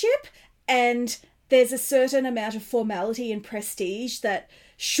flagship and there's a certain amount of formality and prestige that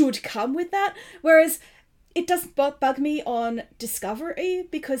should come with that. Whereas it doesn't bug me on Discovery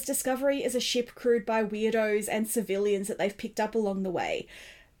because Discovery is a ship crewed by weirdos and civilians that they've picked up along the way.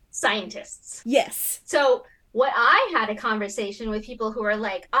 Scientists. Yes. So what I had a conversation with people who are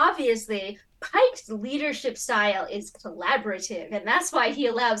like, obviously, Pike's leadership style is collaborative, and that's why he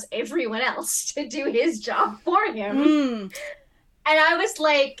allows everyone else to do his job for him. And I was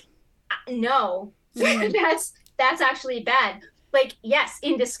like, no, that's actually bad. Like, yes,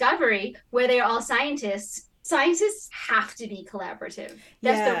 in Discovery, where they're all scientists have to be collaborative.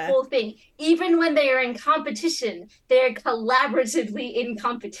 That's their whole thing. Even when they are in competition, they're collaboratively in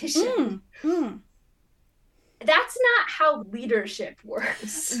competition. That's not how leadership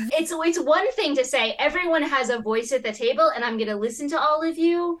works. It's one thing to say, everyone has a voice at the table, and I'm going to listen to all of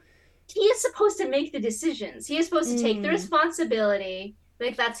you. He is supposed to make the decisions. He is supposed to take the responsibility.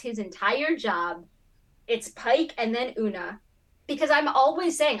 Like, that's his entire job. It's Pike and then Una. Because I'm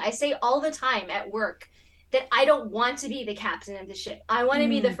always saying, I say all the time at work that I don't want to be the captain of the ship. I want to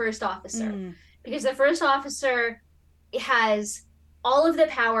be the first officer. Because the first officer has all of the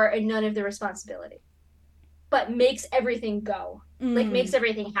power and none of the responsibility. But makes everything go. Like, makes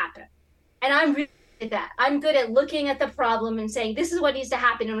everything happen. And I'm really good at that. I'm good at looking at the problem and saying, this is what needs to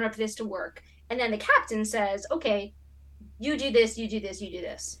happen in order for this to work. And then the captain says, okay, you do this, you do this, you do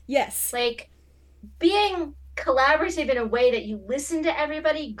this. Yes. Like, being collaborative in a way that you listen to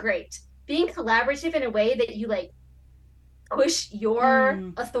everybody, great. Being collaborative in a way that you like push your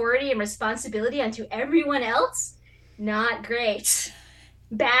authority and responsibility onto everyone else, not great.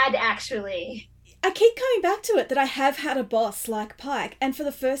 Bad, actually. I keep coming back to it that I have had a boss like Pike, and for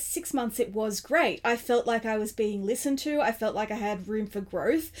the first 6 months it was great. I felt like I was being listened to, I felt like I had room for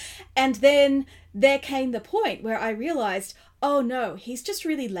growth, and then there came the point where I realised, oh no, he's just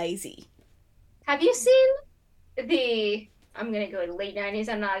really lazy. Have you seen I'm going to go to late 90s,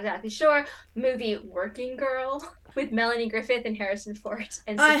 I'm not exactly sure, movie Working Girl with Melanie Griffith and Harrison Ford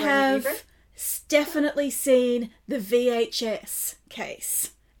and Sigourney Weaver? I have definitely seen the VHS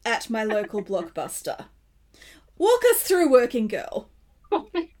case at my local Blockbuster. Walk us through Working Girl.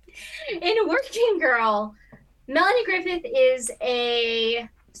 In Working Girl, Melanie Griffith is a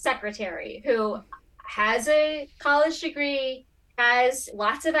secretary who has a college degree, has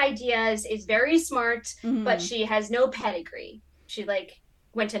lots of ideas, is very smart, but she has no pedigree. She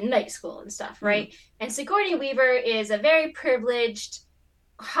went to night school and stuff, right? And Sigourney Weaver is a very privileged,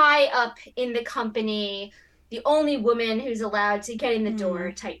 high up in the company, the only woman who's allowed to get in the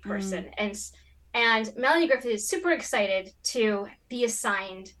door type person. And Melanie Griffith is super excited to be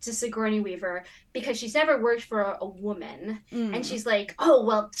assigned to Sigourney Weaver because she's never worked for a woman. And she's like, oh,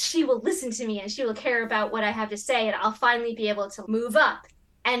 well, she will listen to me and she will care about what I have to say and I'll finally be able to move up.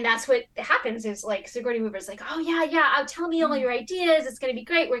 And that's what happens is like Sigourney Weaver's like, oh, yeah, tell me all your ideas. It's going to be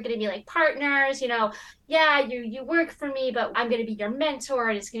great. We're going to be like partners, Yeah, you work for me, but I'm going to be your mentor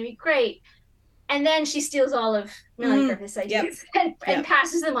and it's going to be great. And then she steals all of Melanie Griffith's ideas and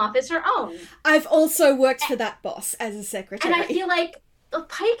passes them off as her own. I've also worked for that boss as a secretary. And I feel like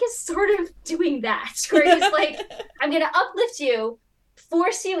Pike is sort of doing that, where he's like, I'm going to uplift you,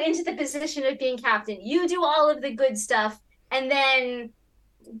 force you into the position of being captain. You do all of the good stuff, and then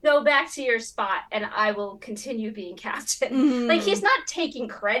go back to your spot, and I will continue being captain. Like, he's not taking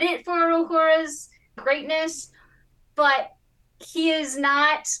credit for Uhura's greatness, but he is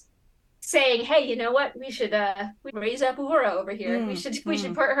not saying, hey, you know what, we should raise up Uhura over here. We should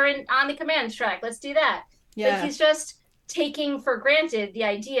put her on the command track. Let's do that. Like, he's just taking for granted the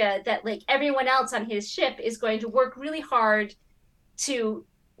idea that like everyone else on his ship is going to work really hard to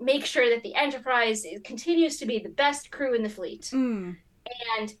make sure that the Enterprise continues to be the best crew in the fleet.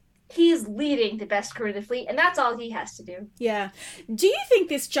 And he's leading the best crew in the fleet, and that's all he has to do. Yeah. Do you think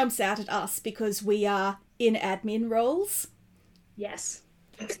this jumps out at us because we are in admin roles? Yes.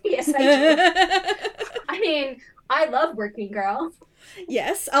 Yes, I do. I mean, I love Working Girl.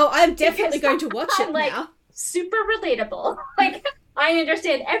 Yes. Oh, I'm definitely going to watch it like, now. Super relatable. Like, I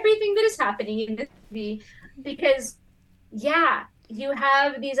understand everything that is happening in this movie because, yeah, you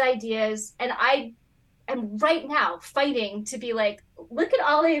have these ideas, and I am right now fighting to be like, look at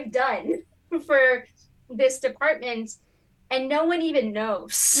all they've done for this department, and no one even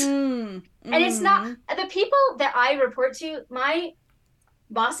knows. And it's not the people that I report to. My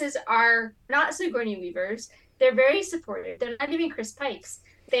bosses are not Sigourney Weavers. They're very supportive. They're not even Chris Pikes.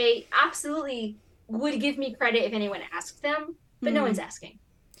 They absolutely would give me credit if anyone asked them, but no one's asking.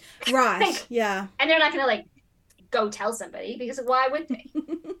 Right. Like, yeah. And they're not going to like go tell somebody because why would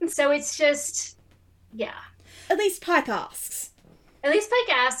they? So it's just, yeah. At least Pike asks. At least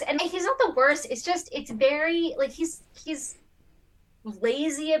Pike asks, and he's not the worst. It's just, it's very like he's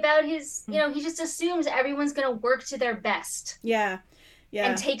lazy about his, you know, he just assumes everyone's going to work to their best. Yeah. Yeah.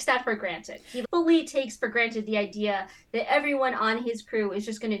 And takes that for granted. He fully takes for granted the idea that everyone on his crew is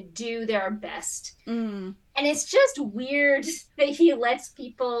just going to do their best. And it's just weird that he lets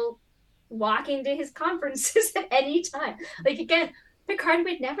people walk into his conferences at any time. Like, again, Picard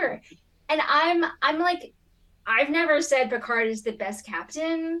would never. And I'm like, I've never said Picard is the best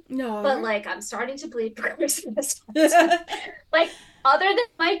captain. No. But, like, I'm starting to believe Picard is the best captain. Like, other than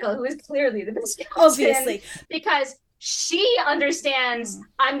Michael, who is clearly the best captain. Obviously. Because she understands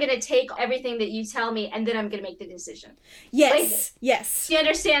I'm going to take everything that you tell me and then I'm going to make the decision. Yes, like, yes. She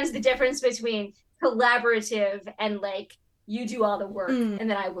understands the difference between collaborative and like, you do all the work and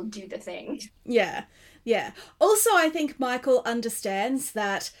then I will do the thing. Yeah, yeah. Also, I think Michael understands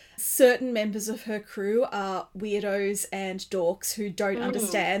that certain members of her crew are weirdos and dorks who don't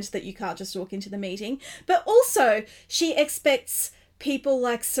understand that you can't just walk into the meeting. But also, she expects people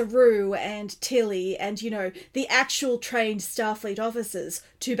like Saru and Tilly and, you know, the actual trained Starfleet officers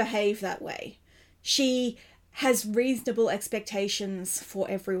to behave that way. She has reasonable expectations for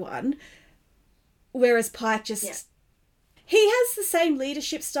everyone, whereas Pike just... Yeah. He has the same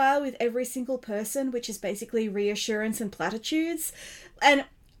leadership style with every single person, which is basically reassurance and platitudes. And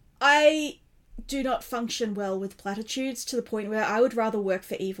I do not function well with platitudes to the point where I would rather work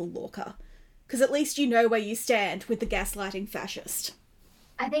for evil Lorca. Because at least you know where you stand with the gaslighting fascist.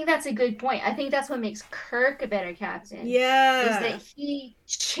 I think that's a good point. I think that's what makes Kirk a better captain. Yeah. Is that he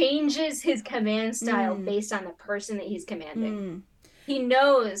changes his command style based on the person that he's commanding. He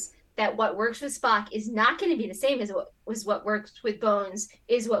knows that what works with Spock is not going to be the same as what works with Bones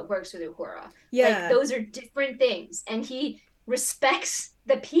is what works with Uhura. Yeah. Like, those are different things. And he respects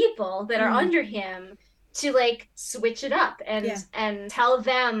the people that are under him to, like, switch it up and tell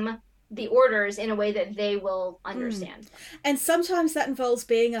them the orders in a way that they will understand. And sometimes that involves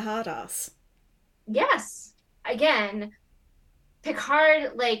being a hard ass. Yes. Again,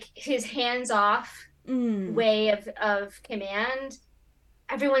 Picard, like, his hands-off way of command,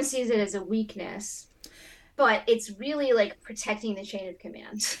 everyone sees it as a weakness, but it's really, like, protecting the chain of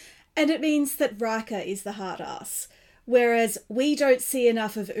command. And it means that Riker is the hard ass, whereas we don't see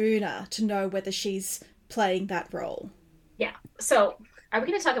enough of Una to know whether she's playing that role. Yeah. So, are we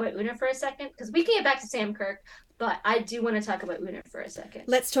going to talk about Una for a second? Because we can get back to Sam Kirk, but I do want to talk about Una for a second.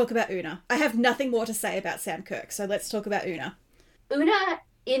 Let's talk about Una. I have nothing more to say about Sam Kirk, so let's talk about Una. Una,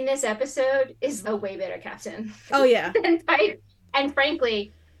 in this episode, is a way better captain. Oh, yeah. than Pike. And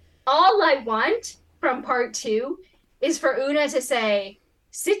frankly, all I want from part 2 is for Una to say,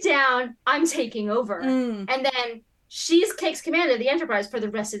 sit down, I'm taking over. And then she takes command of the Enterprise for the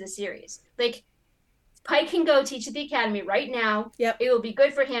rest of the series. Like, Pike can go teach at the Academy right now. Yep. It will be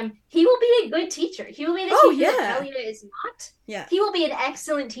good for him. He will be a good teacher. He will be the teacher that Talia is not. Yeah. He will be an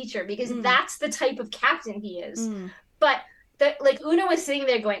excellent teacher because that's the type of captain he is. But, Una was sitting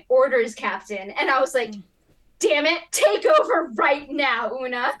there going, orders, Captain. And I was like, damn it, take over right now,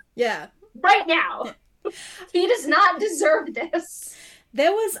 Una. Yeah. Right now. He does not deserve this.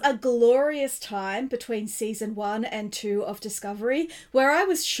 There was a glorious time between season 1 and 2 of Discovery where I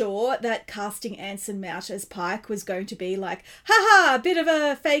was sure that casting Anson Mount as Pike was going to be like, haha, a bit of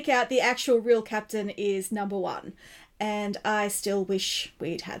a fake out, the actual real captain is number 1. And I still wish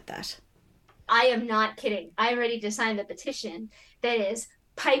we'd had that. I am not kidding. I'm ready to sign the petition that is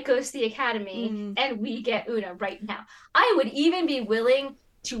Pike goes to the Academy and we get Una right now. I would even be willing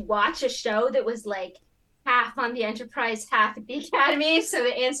to watch a show that was like half on the Enterprise, half at the Academy, so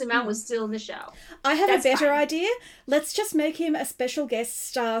that Anson Mount was still in the show. I have a better idea. Let's just make him a special guest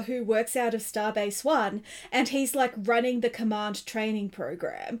star who works out of Starbase One, and he's like running the command training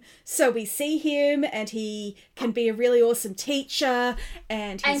program. So we see him, and he can be a really awesome teacher,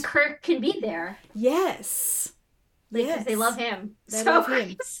 and Kirk can be there. Yes. Because they love him. They love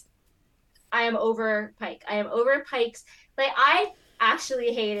him. I am over Pike. I am over Pike's. Like, I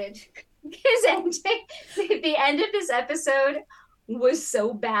actually hated his ending. The end of this episode was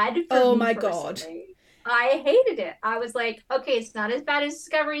so bad for me my personally. God. I hated it. I was like, okay, it's not as bad as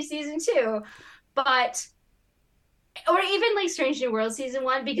Discovery Season 2, but... Or even, like, Strange New World Season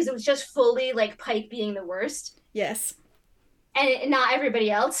 1, because it was just fully, like, Pike being the worst. Yes. And not everybody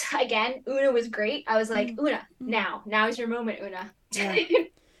else. Again, Una was great. I was like, Una, now's your moment, Una. Yeah.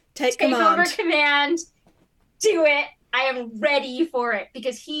 Take command. Over command. Do it. I am ready for it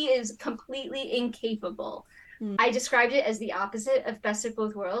because he is completely incapable. I described it as the opposite of Best of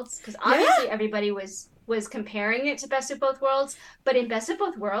Both Worlds because obviously everybody was comparing it to Best of Both Worlds, but in Best of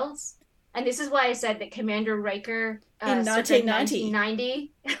Both Worlds, and this is why I said that Commander Riker in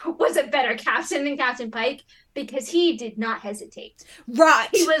 1990 was a better captain than Captain Pike because he did not hesitate. Right.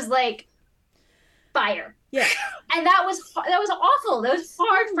 He was like, fire. Yeah. And that was awful. That was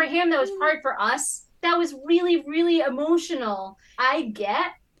hard for him. That was hard for us. That was really, really emotional. I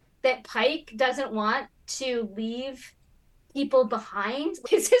get that Pike doesn't want to leave people behind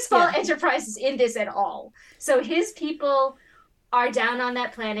because his whole Enterprise is in this at all. So his people are down on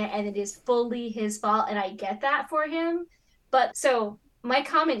that planet and it is fully his fault, and I get that for him. But so my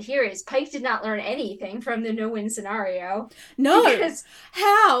comment here is Pike did not learn anything from the no-win scenario. No. Because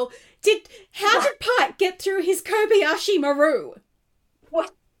how did Pike get through his Kobayashi Maru?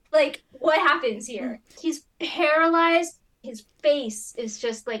 What happens here? He's paralyzed. His face is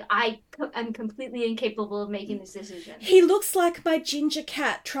just like, I'm completely incapable of making this decision. He looks like my ginger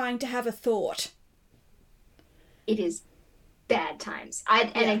cat trying to have a thought. It is bad times.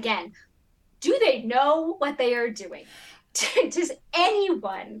 And again, do they know what they are doing? Does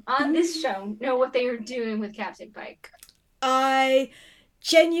anyone on this show know what they are doing with Captain Pike? I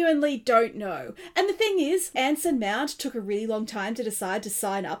genuinely don't know. And the thing is, Anson Mount took a really long time to decide to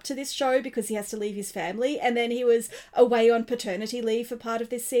sign up to this show because he has to leave his family, and then he was away on paternity leave for part of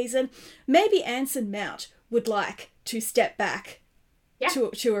this season. Maybe Anson Mount would like to step back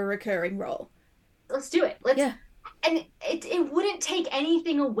to a recurring role. Let's do it. And it wouldn't take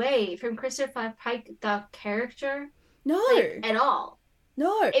anything away from Christopher Pike, the character. No. At all.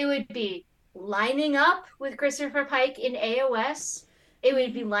 No. It would be lining up with Christopher Pike in AOS. It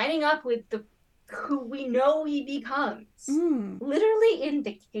would be lining up with who we know he becomes. Literally in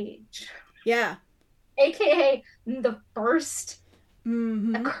the cage. Yeah. AKA the first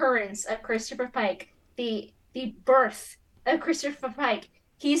occurrence of Christopher Pike. The birth of Christopher Pike.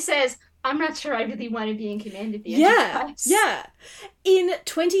 He says, I'm not sure I really want to be in command of the Enterprise. Yeah. In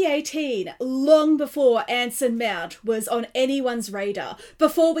 2018, long before Anson Mount was on anyone's radar,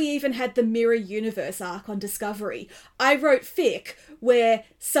 before we even had the Mirror Universe arc on Discovery, I wrote fic where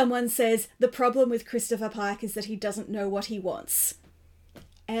someone says the problem with Christopher Pike is that he doesn't know what he wants.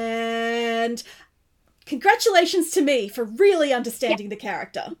 And congratulations to me for really understanding the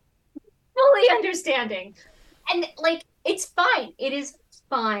character. Fully understanding. And, it's fine. It is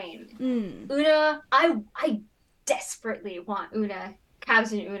fine. Una, I desperately want Una,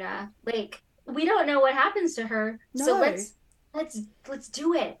 Captain Una. We don't know what happens to her. No. So let's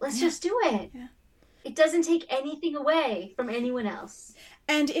do it. Let's just do it. Yeah. It doesn't take anything away from anyone else.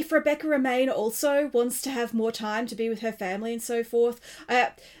 And if Rebecca Romaine also wants to have more time to be with her family and so forth,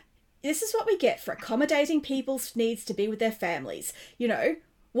 this is what we get for accommodating people's needs to be with their families. You know,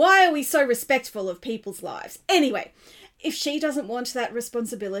 why are we so respectful of people's lives? Anyway, if she doesn't want that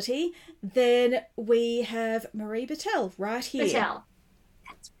responsibility, then we have Marie Batel right here. Batel.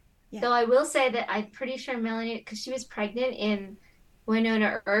 Yeah. Though I will say that I'm pretty sure Melanie, because she was pregnant in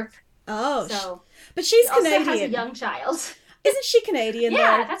Winona Earp. Oh. So, but she's Canadian. Also has a young child. Isn't she Canadian,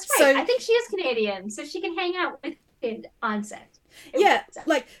 Yeah, though? That's right. I think she is Canadian, so she can hang out with him on set.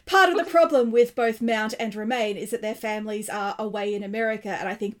 Part of the problem with both Mount and Romaine is that their families are away in America, and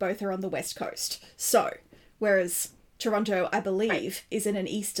I think both are on the West Coast. So, whereas Toronto, I believe, is in an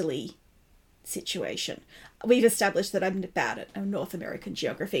easterly situation. We've established that I'm bad at North American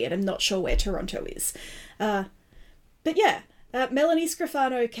geography, and I'm not sure where Toronto is. But yeah, Melanie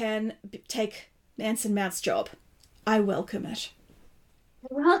Scrofano can take Anson Mount's job. I welcome it.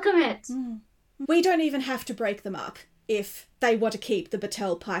 Welcome it. We don't even have to break them up if they want to keep the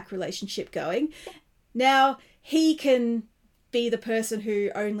Batel-Pike relationship going. Now, he can be the person who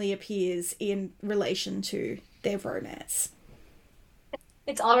only appears in relation to their romance.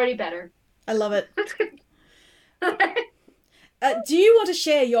 It's already better. I love it. Do you want to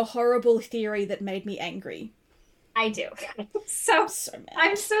share your horrible theory that made me angry? I do. So mad.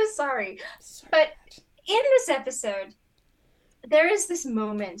 I'm so sorry. But in this episode, there is this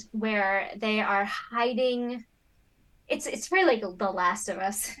moment where they are hiding. It's very like The Last of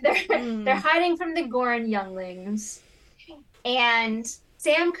Us. They're hiding from the Gorn younglings, and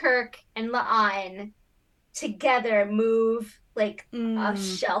Sam Kirk and La'an together move like a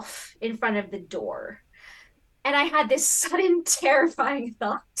shelf in front of the door. And I had this sudden terrifying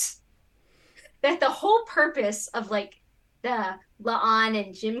thought that the whole purpose of like the La'an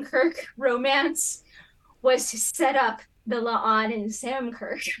and Jim Kirk romance was to set up the La'an and Sam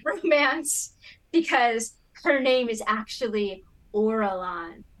Kirk romance, because her name is actually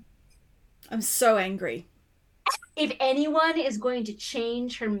Oralan. I'm so angry. If anyone is going to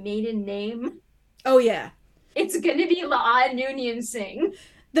change her maiden name, oh yeah, it's going to be La'an Noonien Singh.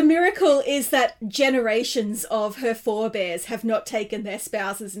 The miracle is that generations of her forebears have not taken their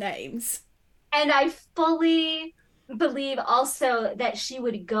spouses' names. And I fully believe also that she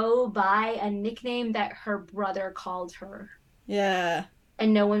would go by a nickname that her brother called her. Yeah.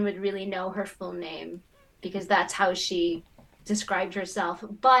 And no one would really know her full name, because that's how she described herself.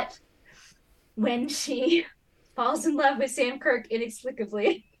 But when she falls in love with Sam Kirk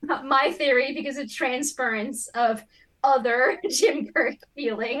inexplicably, my theory, because of transference of other Jim Kirk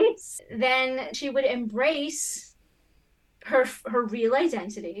feelings, then she would embrace her real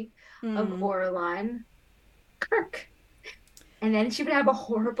identity of Oralan Kirk. And then she would have a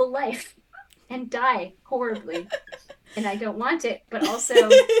horrible life and die horribly. And I don't want it, but also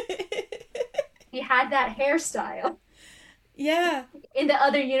he had that hairstyle. Yeah. In the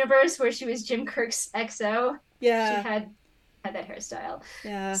other universe where she was Jim Kirk's XO, yeah, she had that hairstyle.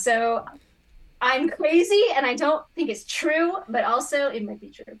 Yeah. So I'm crazy and I don't think it's true, but also it might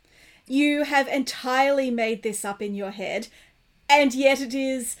be true. You have entirely made this up in your head, and yet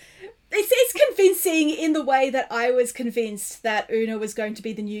it's convincing in the way that I was convinced that Una was going to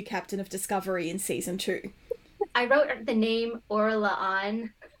be the new captain of Discovery in season 2. I wrote the name Orla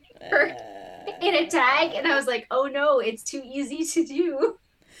in a tag, and I was like, oh no, it's too easy to do.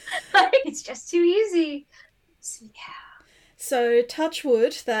 It's just too easy. So yeah. So touch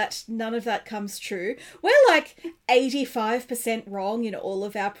wood that none of that comes true. We're like 85% wrong in all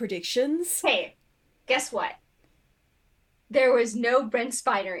of our predictions. Hey, guess what? There was no Brent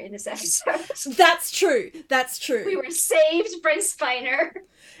Spiner in this episode. That's true. That's true. We were saved, Brent Spiner.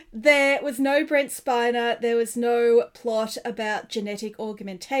 There was no Brent Spiner. There was no plot about genetic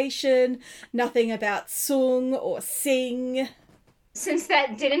augmentation. Nothing about Sung or Sing. Since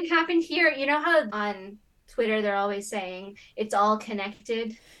that didn't happen here, you know how on Twitter they're always saying it's all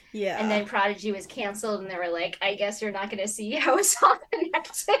connected? Yeah. And then Prodigy was canceled and they were like, I guess you're not going to see how it's all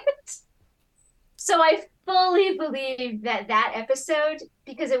connected. So I fully believe that episode,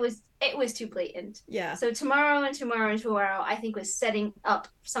 because it was too blatant. Yeah. So tomorrow, I think was setting up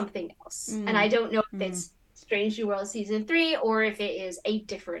something else. And I don't know if it's Strange New World season 3 or if it is a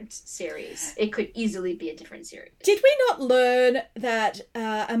different series. It could easily be a different series. Did we not learn that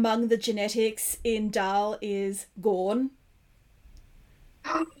among the genetics in Dal is Gorn?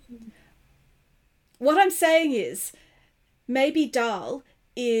 What I'm saying is, maybe Dal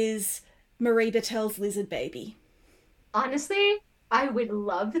is Marie Batel's lizard baby. Honestly, I would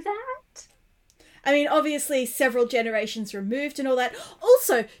love that. I mean, obviously, several generations removed and all that.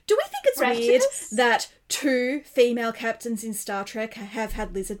 Also, do we think it's weird that 2 female captains in Star Trek have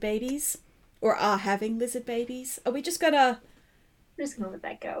had lizard babies? Or are having lizard babies? Are we just gonna... I'm just gonna let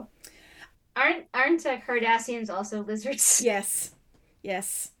that go. Aren't Cardassians also lizards? Yes.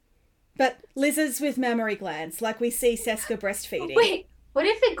 Yes. But lizards with mammary glands, like we see Seska breastfeeding. Wait, what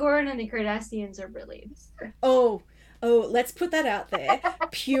if the Gorn and the Cardassians are related? Oh, let's put that out there,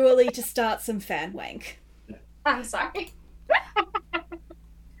 purely to start some fan wank. I'm sorry.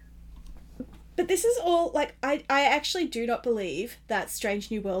 But this is all, like, I actually do not believe that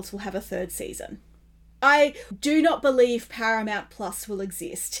Strange New Worlds will have a 3rd season. I do not believe Paramount Plus will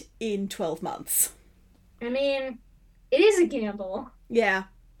exist in 12 months. I mean, it is a gamble. Yeah.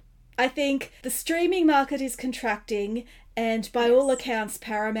 I think the streaming market is contracting, and by all accounts,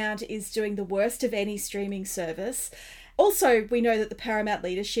 Paramount is doing the worst of any streaming service. Also, we know that the Paramount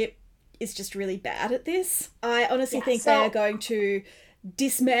leadership is just really bad at this. I honestly think they are going to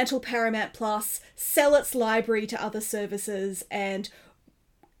dismantle Paramount Plus, sell its library to other services, and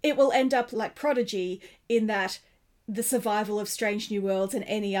it will end up like Prodigy in that the survival of Strange New Worlds and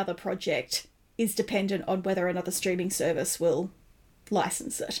any other project is dependent on whether another streaming service will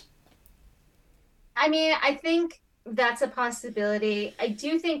license it. I mean, I think that's a possibility. I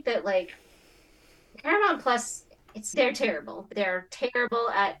do think that, like, Paramount Plus, they're terrible. They're terrible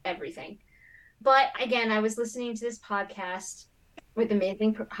at everything. But again, I was listening to this podcast with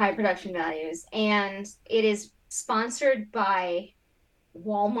amazing high production values, and it is sponsored by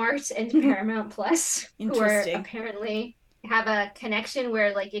Walmart and Paramount Plus, who are apparently have a connection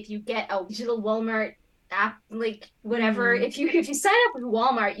where, like, if you get a digital Walmart app, like whatever, if you sign up with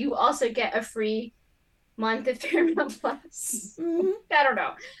Walmart, you also get a free month of Paramount Plus. I don't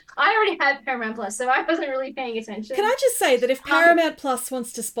know. I already had Paramount Plus, so I wasn't really paying attention. Can I just say that if Paramount Plus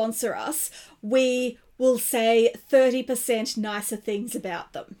wants to sponsor us, we will say 30% nicer things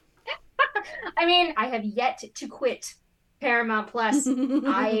about them. I mean, I have yet to quit Paramount Plus.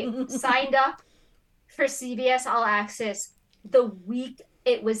 I signed up for CBS All Access the week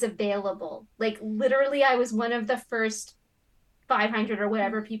it was available. Like, literally, I was one of the first 500 or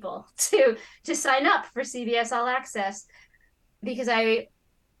whatever people to sign up for CBS All Access because I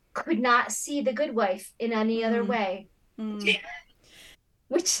could not see The Good Wife in any other way.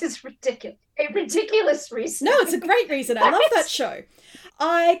 Which is ridiculous. A ridiculous reason. No, it's a great reason. I love that show.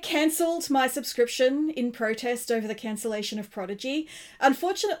 I cancelled my subscription in protest over the cancellation of Prodigy.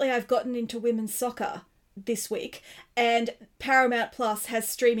 Unfortunately, I've gotten into women's soccer this week, and Paramount Plus has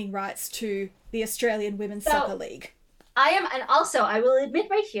streaming rights to the Australian Women's Soccer League. And also I will admit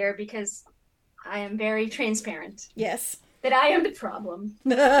right here, because I am very transparent. Yes. That I am the problem.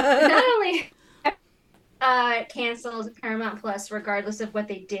 Not only canceled Paramount Plus regardless of what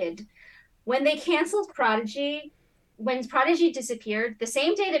they did, when they canceled Prodigy, when Prodigy disappeared, the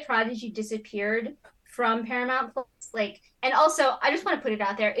same day that Prodigy disappeared from Paramount Plus, like, and also I just want to put it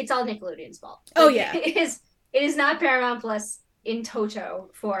out there, it's all Nickelodeon's fault. Oh yeah. It is not Paramount Plus in toto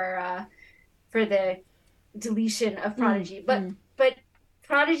for the deletion of Prodigy. But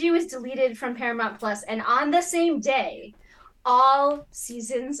Prodigy was deleted from Paramount Plus, and on the same day, all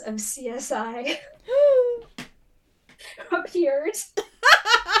seasons of CSI appeared.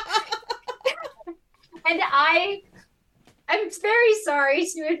 And I'm very sorry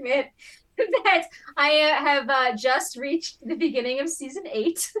to admit that I have just reached the beginning of season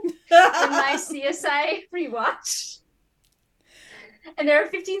 8 in my CSI rewatch. And there are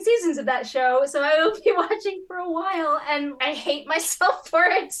 15 seasons of that show, so I will be watching for a while, and I hate myself for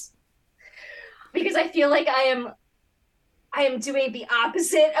it. Because I feel like I am doing the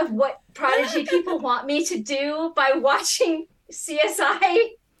opposite of what Prodigy people want me to do by watching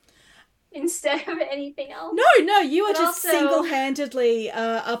CSI instead of anything else. No, you are just single-handedly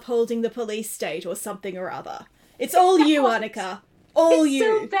upholding the police state or something or other. It's all you, Anika. All you.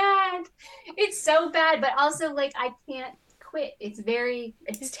 It's so bad. It's so bad, but also, like, I can't quit. It's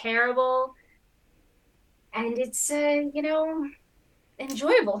terrible. And it's, enjoyable.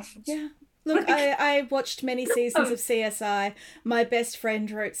 Yeah. Look, I watched many seasons of CSI. My best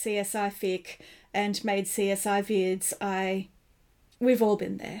friend wrote CSI fic and made CSI vids. We've all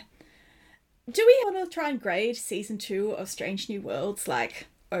been there. Do we want to try and grade season 2 of Strange New Worlds, like,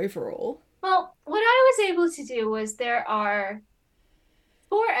 overall? Well, what I was able to do was there are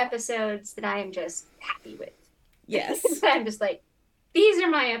 4 episodes that I am just happy with. Yes. I'm just like, these are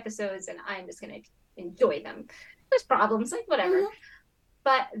my episodes and I'm just going to enjoy them. There's problems, like, whatever.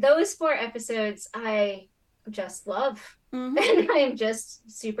 But those 4 episodes I just love. And I am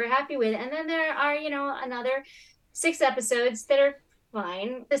just super happy with. And then there are, another 6 episodes that are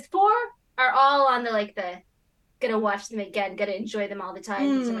fine. The 4 are all on the gonna watch them again, gonna enjoy them all the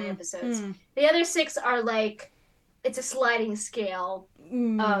time. These are my episodes. The other 6 are like, it's a sliding scale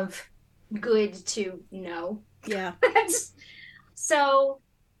of good to no. Yeah. So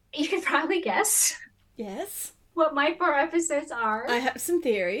you can probably guess. Yes. What my 4 episodes are. I have some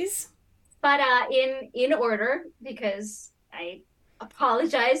theories. But in order, because I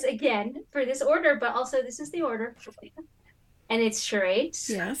apologize again for this order, but also this is the order. And it's Charades.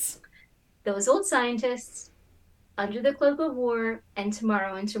 Yes. Those Old Scientists, Under the Cloak of War, and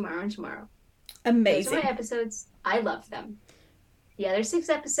Tomorrow and Tomorrow and Tomorrow. Amazing. Those are my episodes. I love them. The other 6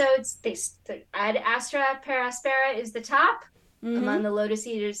 episodes, Ad Astra per Aspera is the top. Among the Lotus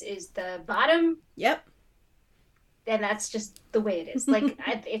Eaters is the bottom. Yep. And that's just the way it is. Like,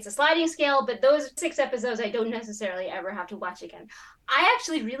 it's a sliding scale, but those 6 episodes I don't necessarily ever have to watch again. I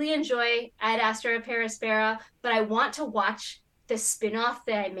actually really enjoy Ad Astra per Aspera, but I want to watch the spin-off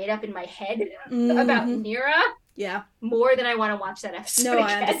that I made up in my head about Nira. Yeah. More than I want to watch that episode No,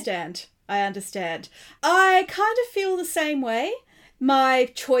 again. I understand. I kind of feel the same way.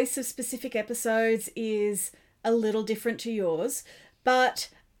 My choice of specific episodes is a little different to yours, but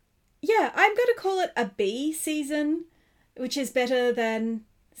Yeah, I'm going to call it a B season, which is better than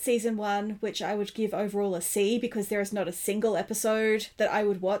season 1, which I would give overall a C, because there is not a single episode that I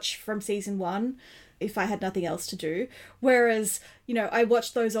would watch from season 1 if I had nothing else to do. Whereas, you know, I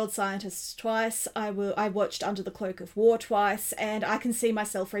watched Those Old Scientists twice, I watched Under the Cloak of War twice, and I can see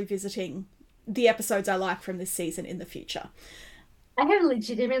myself revisiting the episodes I like from this season in the future. I have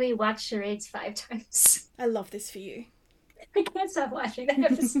legitimately watched Charades 5 times. I love this for you. I can't stop watching that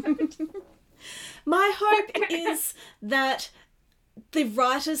episode. My hope is that the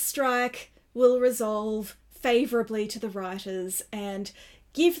writers' strike will resolve favourably to the writers and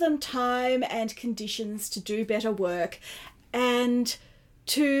give them time and conditions to do better work and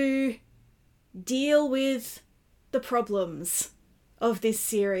to deal with the problems of this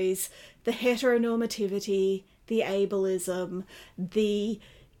series, the heteronormativity, the ableism, the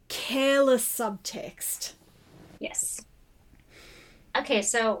careless subtext. Yes. Okay,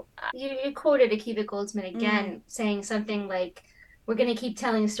 so you quoted Akiva Goldsman again, saying something like, we're going to keep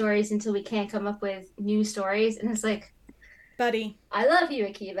telling stories until we can't come up with new stories. And it's like, buddy, I love you,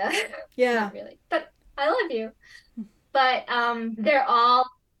 Akiva. Yeah. Not really, but I love you. But they're all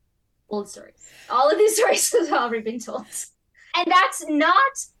old stories. All of these stories have already been told. And that's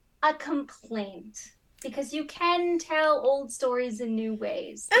not a complaint, because you can tell old stories in new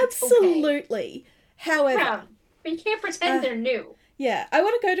ways. It's absolutely. Okay. However, yeah, but you can't pretend they're new. Yeah, I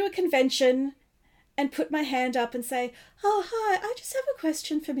want to go to a convention and put my hand up and say, oh, hi, I just have a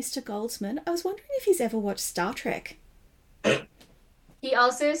question for Mr. Goldsman. I was wondering if he's ever watched Star Trek. He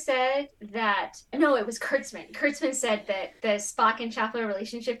also said that, no, it was Kurtzman. Kurtzman said that the Spock and Chapel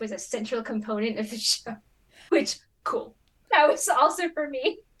relationship was a central component of the show, which, cool. That was also for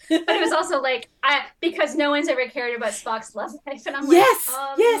me. But it was also like, because no one's ever cared about Spock's love life. And I'm like, yes.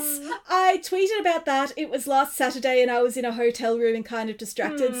 I tweeted about that. It was last Saturday and I was in a hotel room and kind of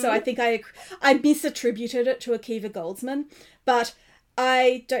distracted. So I think I misattributed it to Akiva Goldsman. But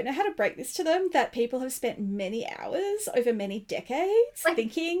I don't know how to break this to them, that people have spent many hours over many decades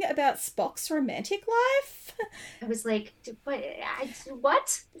thinking about Spock's romantic life. I was like,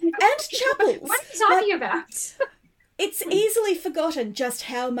 what? And Chapels. What are you talking about? It's easily forgotten just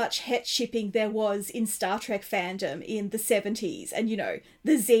how much het shipping there was in Star Trek fandom in the 70s and, you know,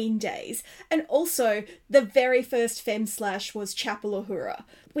 the zine days. And also, the very first femslash was Chapel Uhura.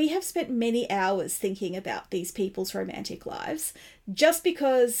 We have spent many hours thinking about these people's romantic lives. Just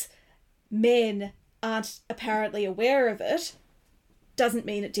because men aren't apparently aware of it doesn't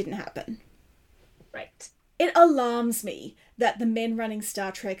mean it didn't happen. Right. It alarms me that the men running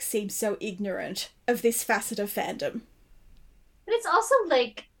Star Trek seem so ignorant of this facet of fandom. But it's also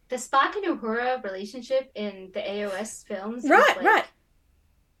like the Spock and Uhura relationship in the AOS films. Right.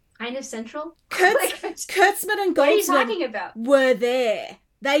 Kind of central. Kurtzman and Goldsman, what are you talking about? Were there.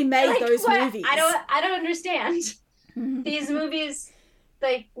 They made those movies. I don't understand. These movies,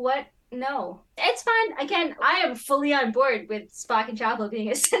 what? No. It's fine. Again, I am fully on board with Spock and Chapel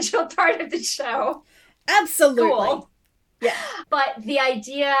being a central part of the show. Absolutely. Cool. Yeah. But the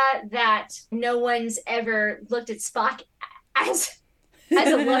idea that no one's ever looked at Spock as a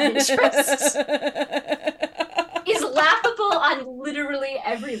love interest is laughable on literally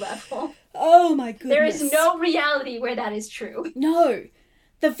every level. Oh my goodness. There is no reality where that is true. No.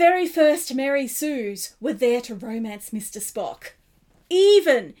 The very first Mary Sues were there to romance Mr. Spock.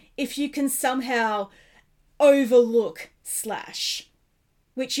 Even if you can somehow overlook Slash.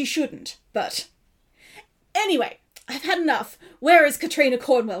 Which you shouldn't, but... Anyway, I've had enough. Where is Katrina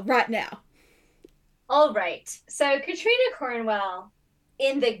Cornwell right now? All right. So Katrina Cornwell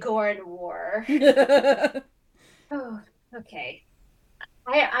in the Gorn War. Oh, okay.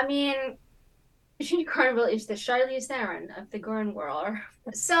 I mean, Katrina Cornwell is the Charlize Theron of the Gorn War.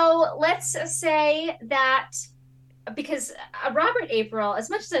 So let's say that, because Robert April, as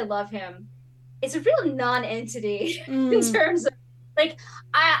much as I love him, is a real non-entity in terms of,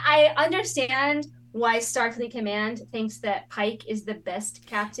 I understand why Starfleet Command thinks that Pike is the best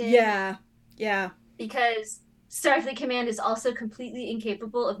captain. Yeah. Because Starfleet Command is also completely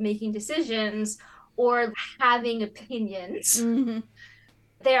incapable of making decisions or having opinions. Mm-hmm.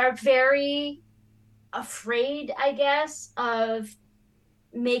 They are very afraid, I guess, of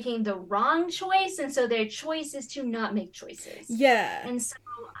making the wrong choice, and so their choice is to not make choices. Yeah. And so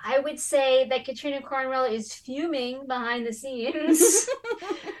I would say that Katrina Cornwell is fuming behind the scenes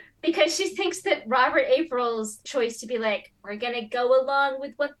because she thinks that Robert April's choice to be like, we're gonna go along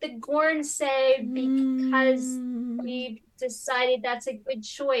with what the Gorn say because we've decided that's a good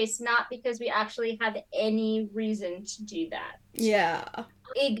choice, not because we actually have any reason to do that. Yeah.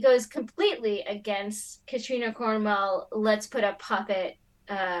 It goes completely against Katrina Cornwell, let's put a puppet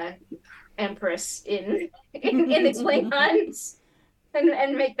Empress in the Klingons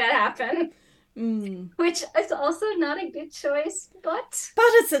and make that happen. Which is also not a good choice, but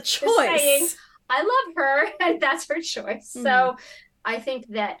it's a choice. Saying, I love her, and that's her choice. So I think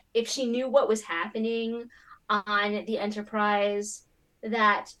that if she knew what was happening on the Enterprise,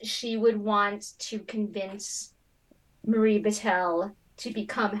 that she would want to convince Marie Batel to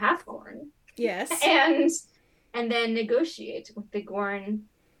become half Gorn. Yes. And then negotiate with the Gorn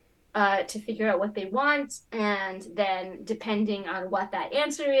to figure out what they want, and then depending on what that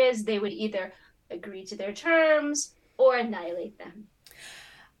answer is, they would either agree to their terms or annihilate them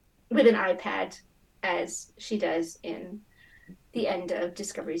with an iPad, as she does in the end of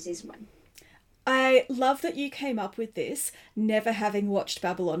Discovery Season 1. I love that you came up with this, never having watched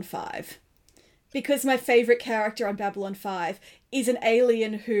Babylon 5. Because my favourite character on Babylon 5 is an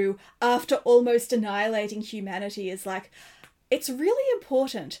alien who, after almost annihilating humanity, is like, it's really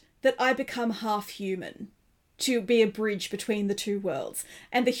important that I become half human to be a bridge between the two worlds.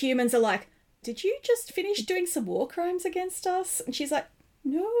 And the humans are like, did you just finish doing some war crimes against us? And she's like,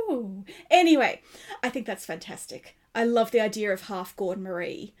 no. Anyway, I think that's fantastic. I love the idea of half Gorn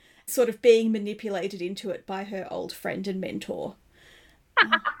Marie sort of being manipulated into it by her old friend and mentor.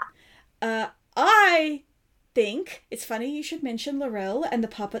 I think it's funny you should mention L'Rell and the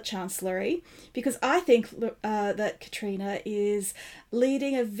Puppet Chancellery, because I think that Katrina is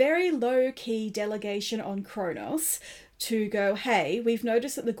leading a very low-key delegation on Kronos to go, hey, we've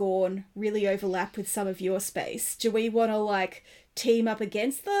noticed that the Gorn really overlap with some of your space. Do we want to, like, team up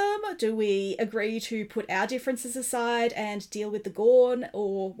against them? Do we agree to put our differences aside and deal with the Gorn,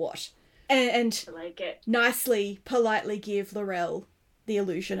 or what? And I like it. Nicely, politely give L'Rell the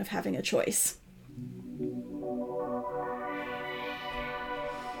illusion of having a choice.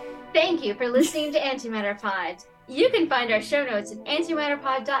 Thank you for listening to Antimatter Pod. You can find our show notes at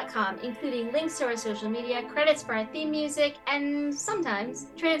antimatterpod.com, including links to our social media, credits for our theme music, and sometimes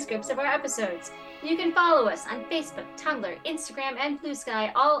transcripts of our episodes. You can follow us on Facebook, Tumblr, Instagram, and Blue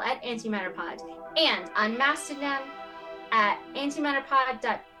Sky, all at Antimatterpod, and on Mastodon at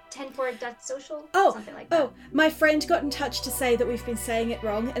antimatterpod.10forward.social, something like that. Oh, my friend got in touch to say that we've been saying it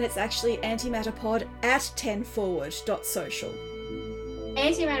wrong, and it's actually antimatterpod at 10forward.social.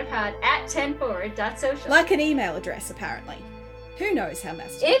 Antimatterpod at 10forward.social. Like an email address, apparently. Who knows how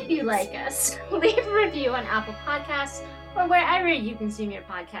Mastodon If you like us, leave a review on Apple Podcasts or wherever you consume your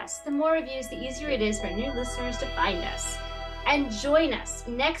podcasts. The more reviews, the easier it is for new listeners to find us. And join us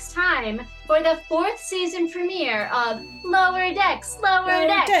next time for the 4th season premiere of Lower Decks, Lower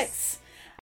Decks.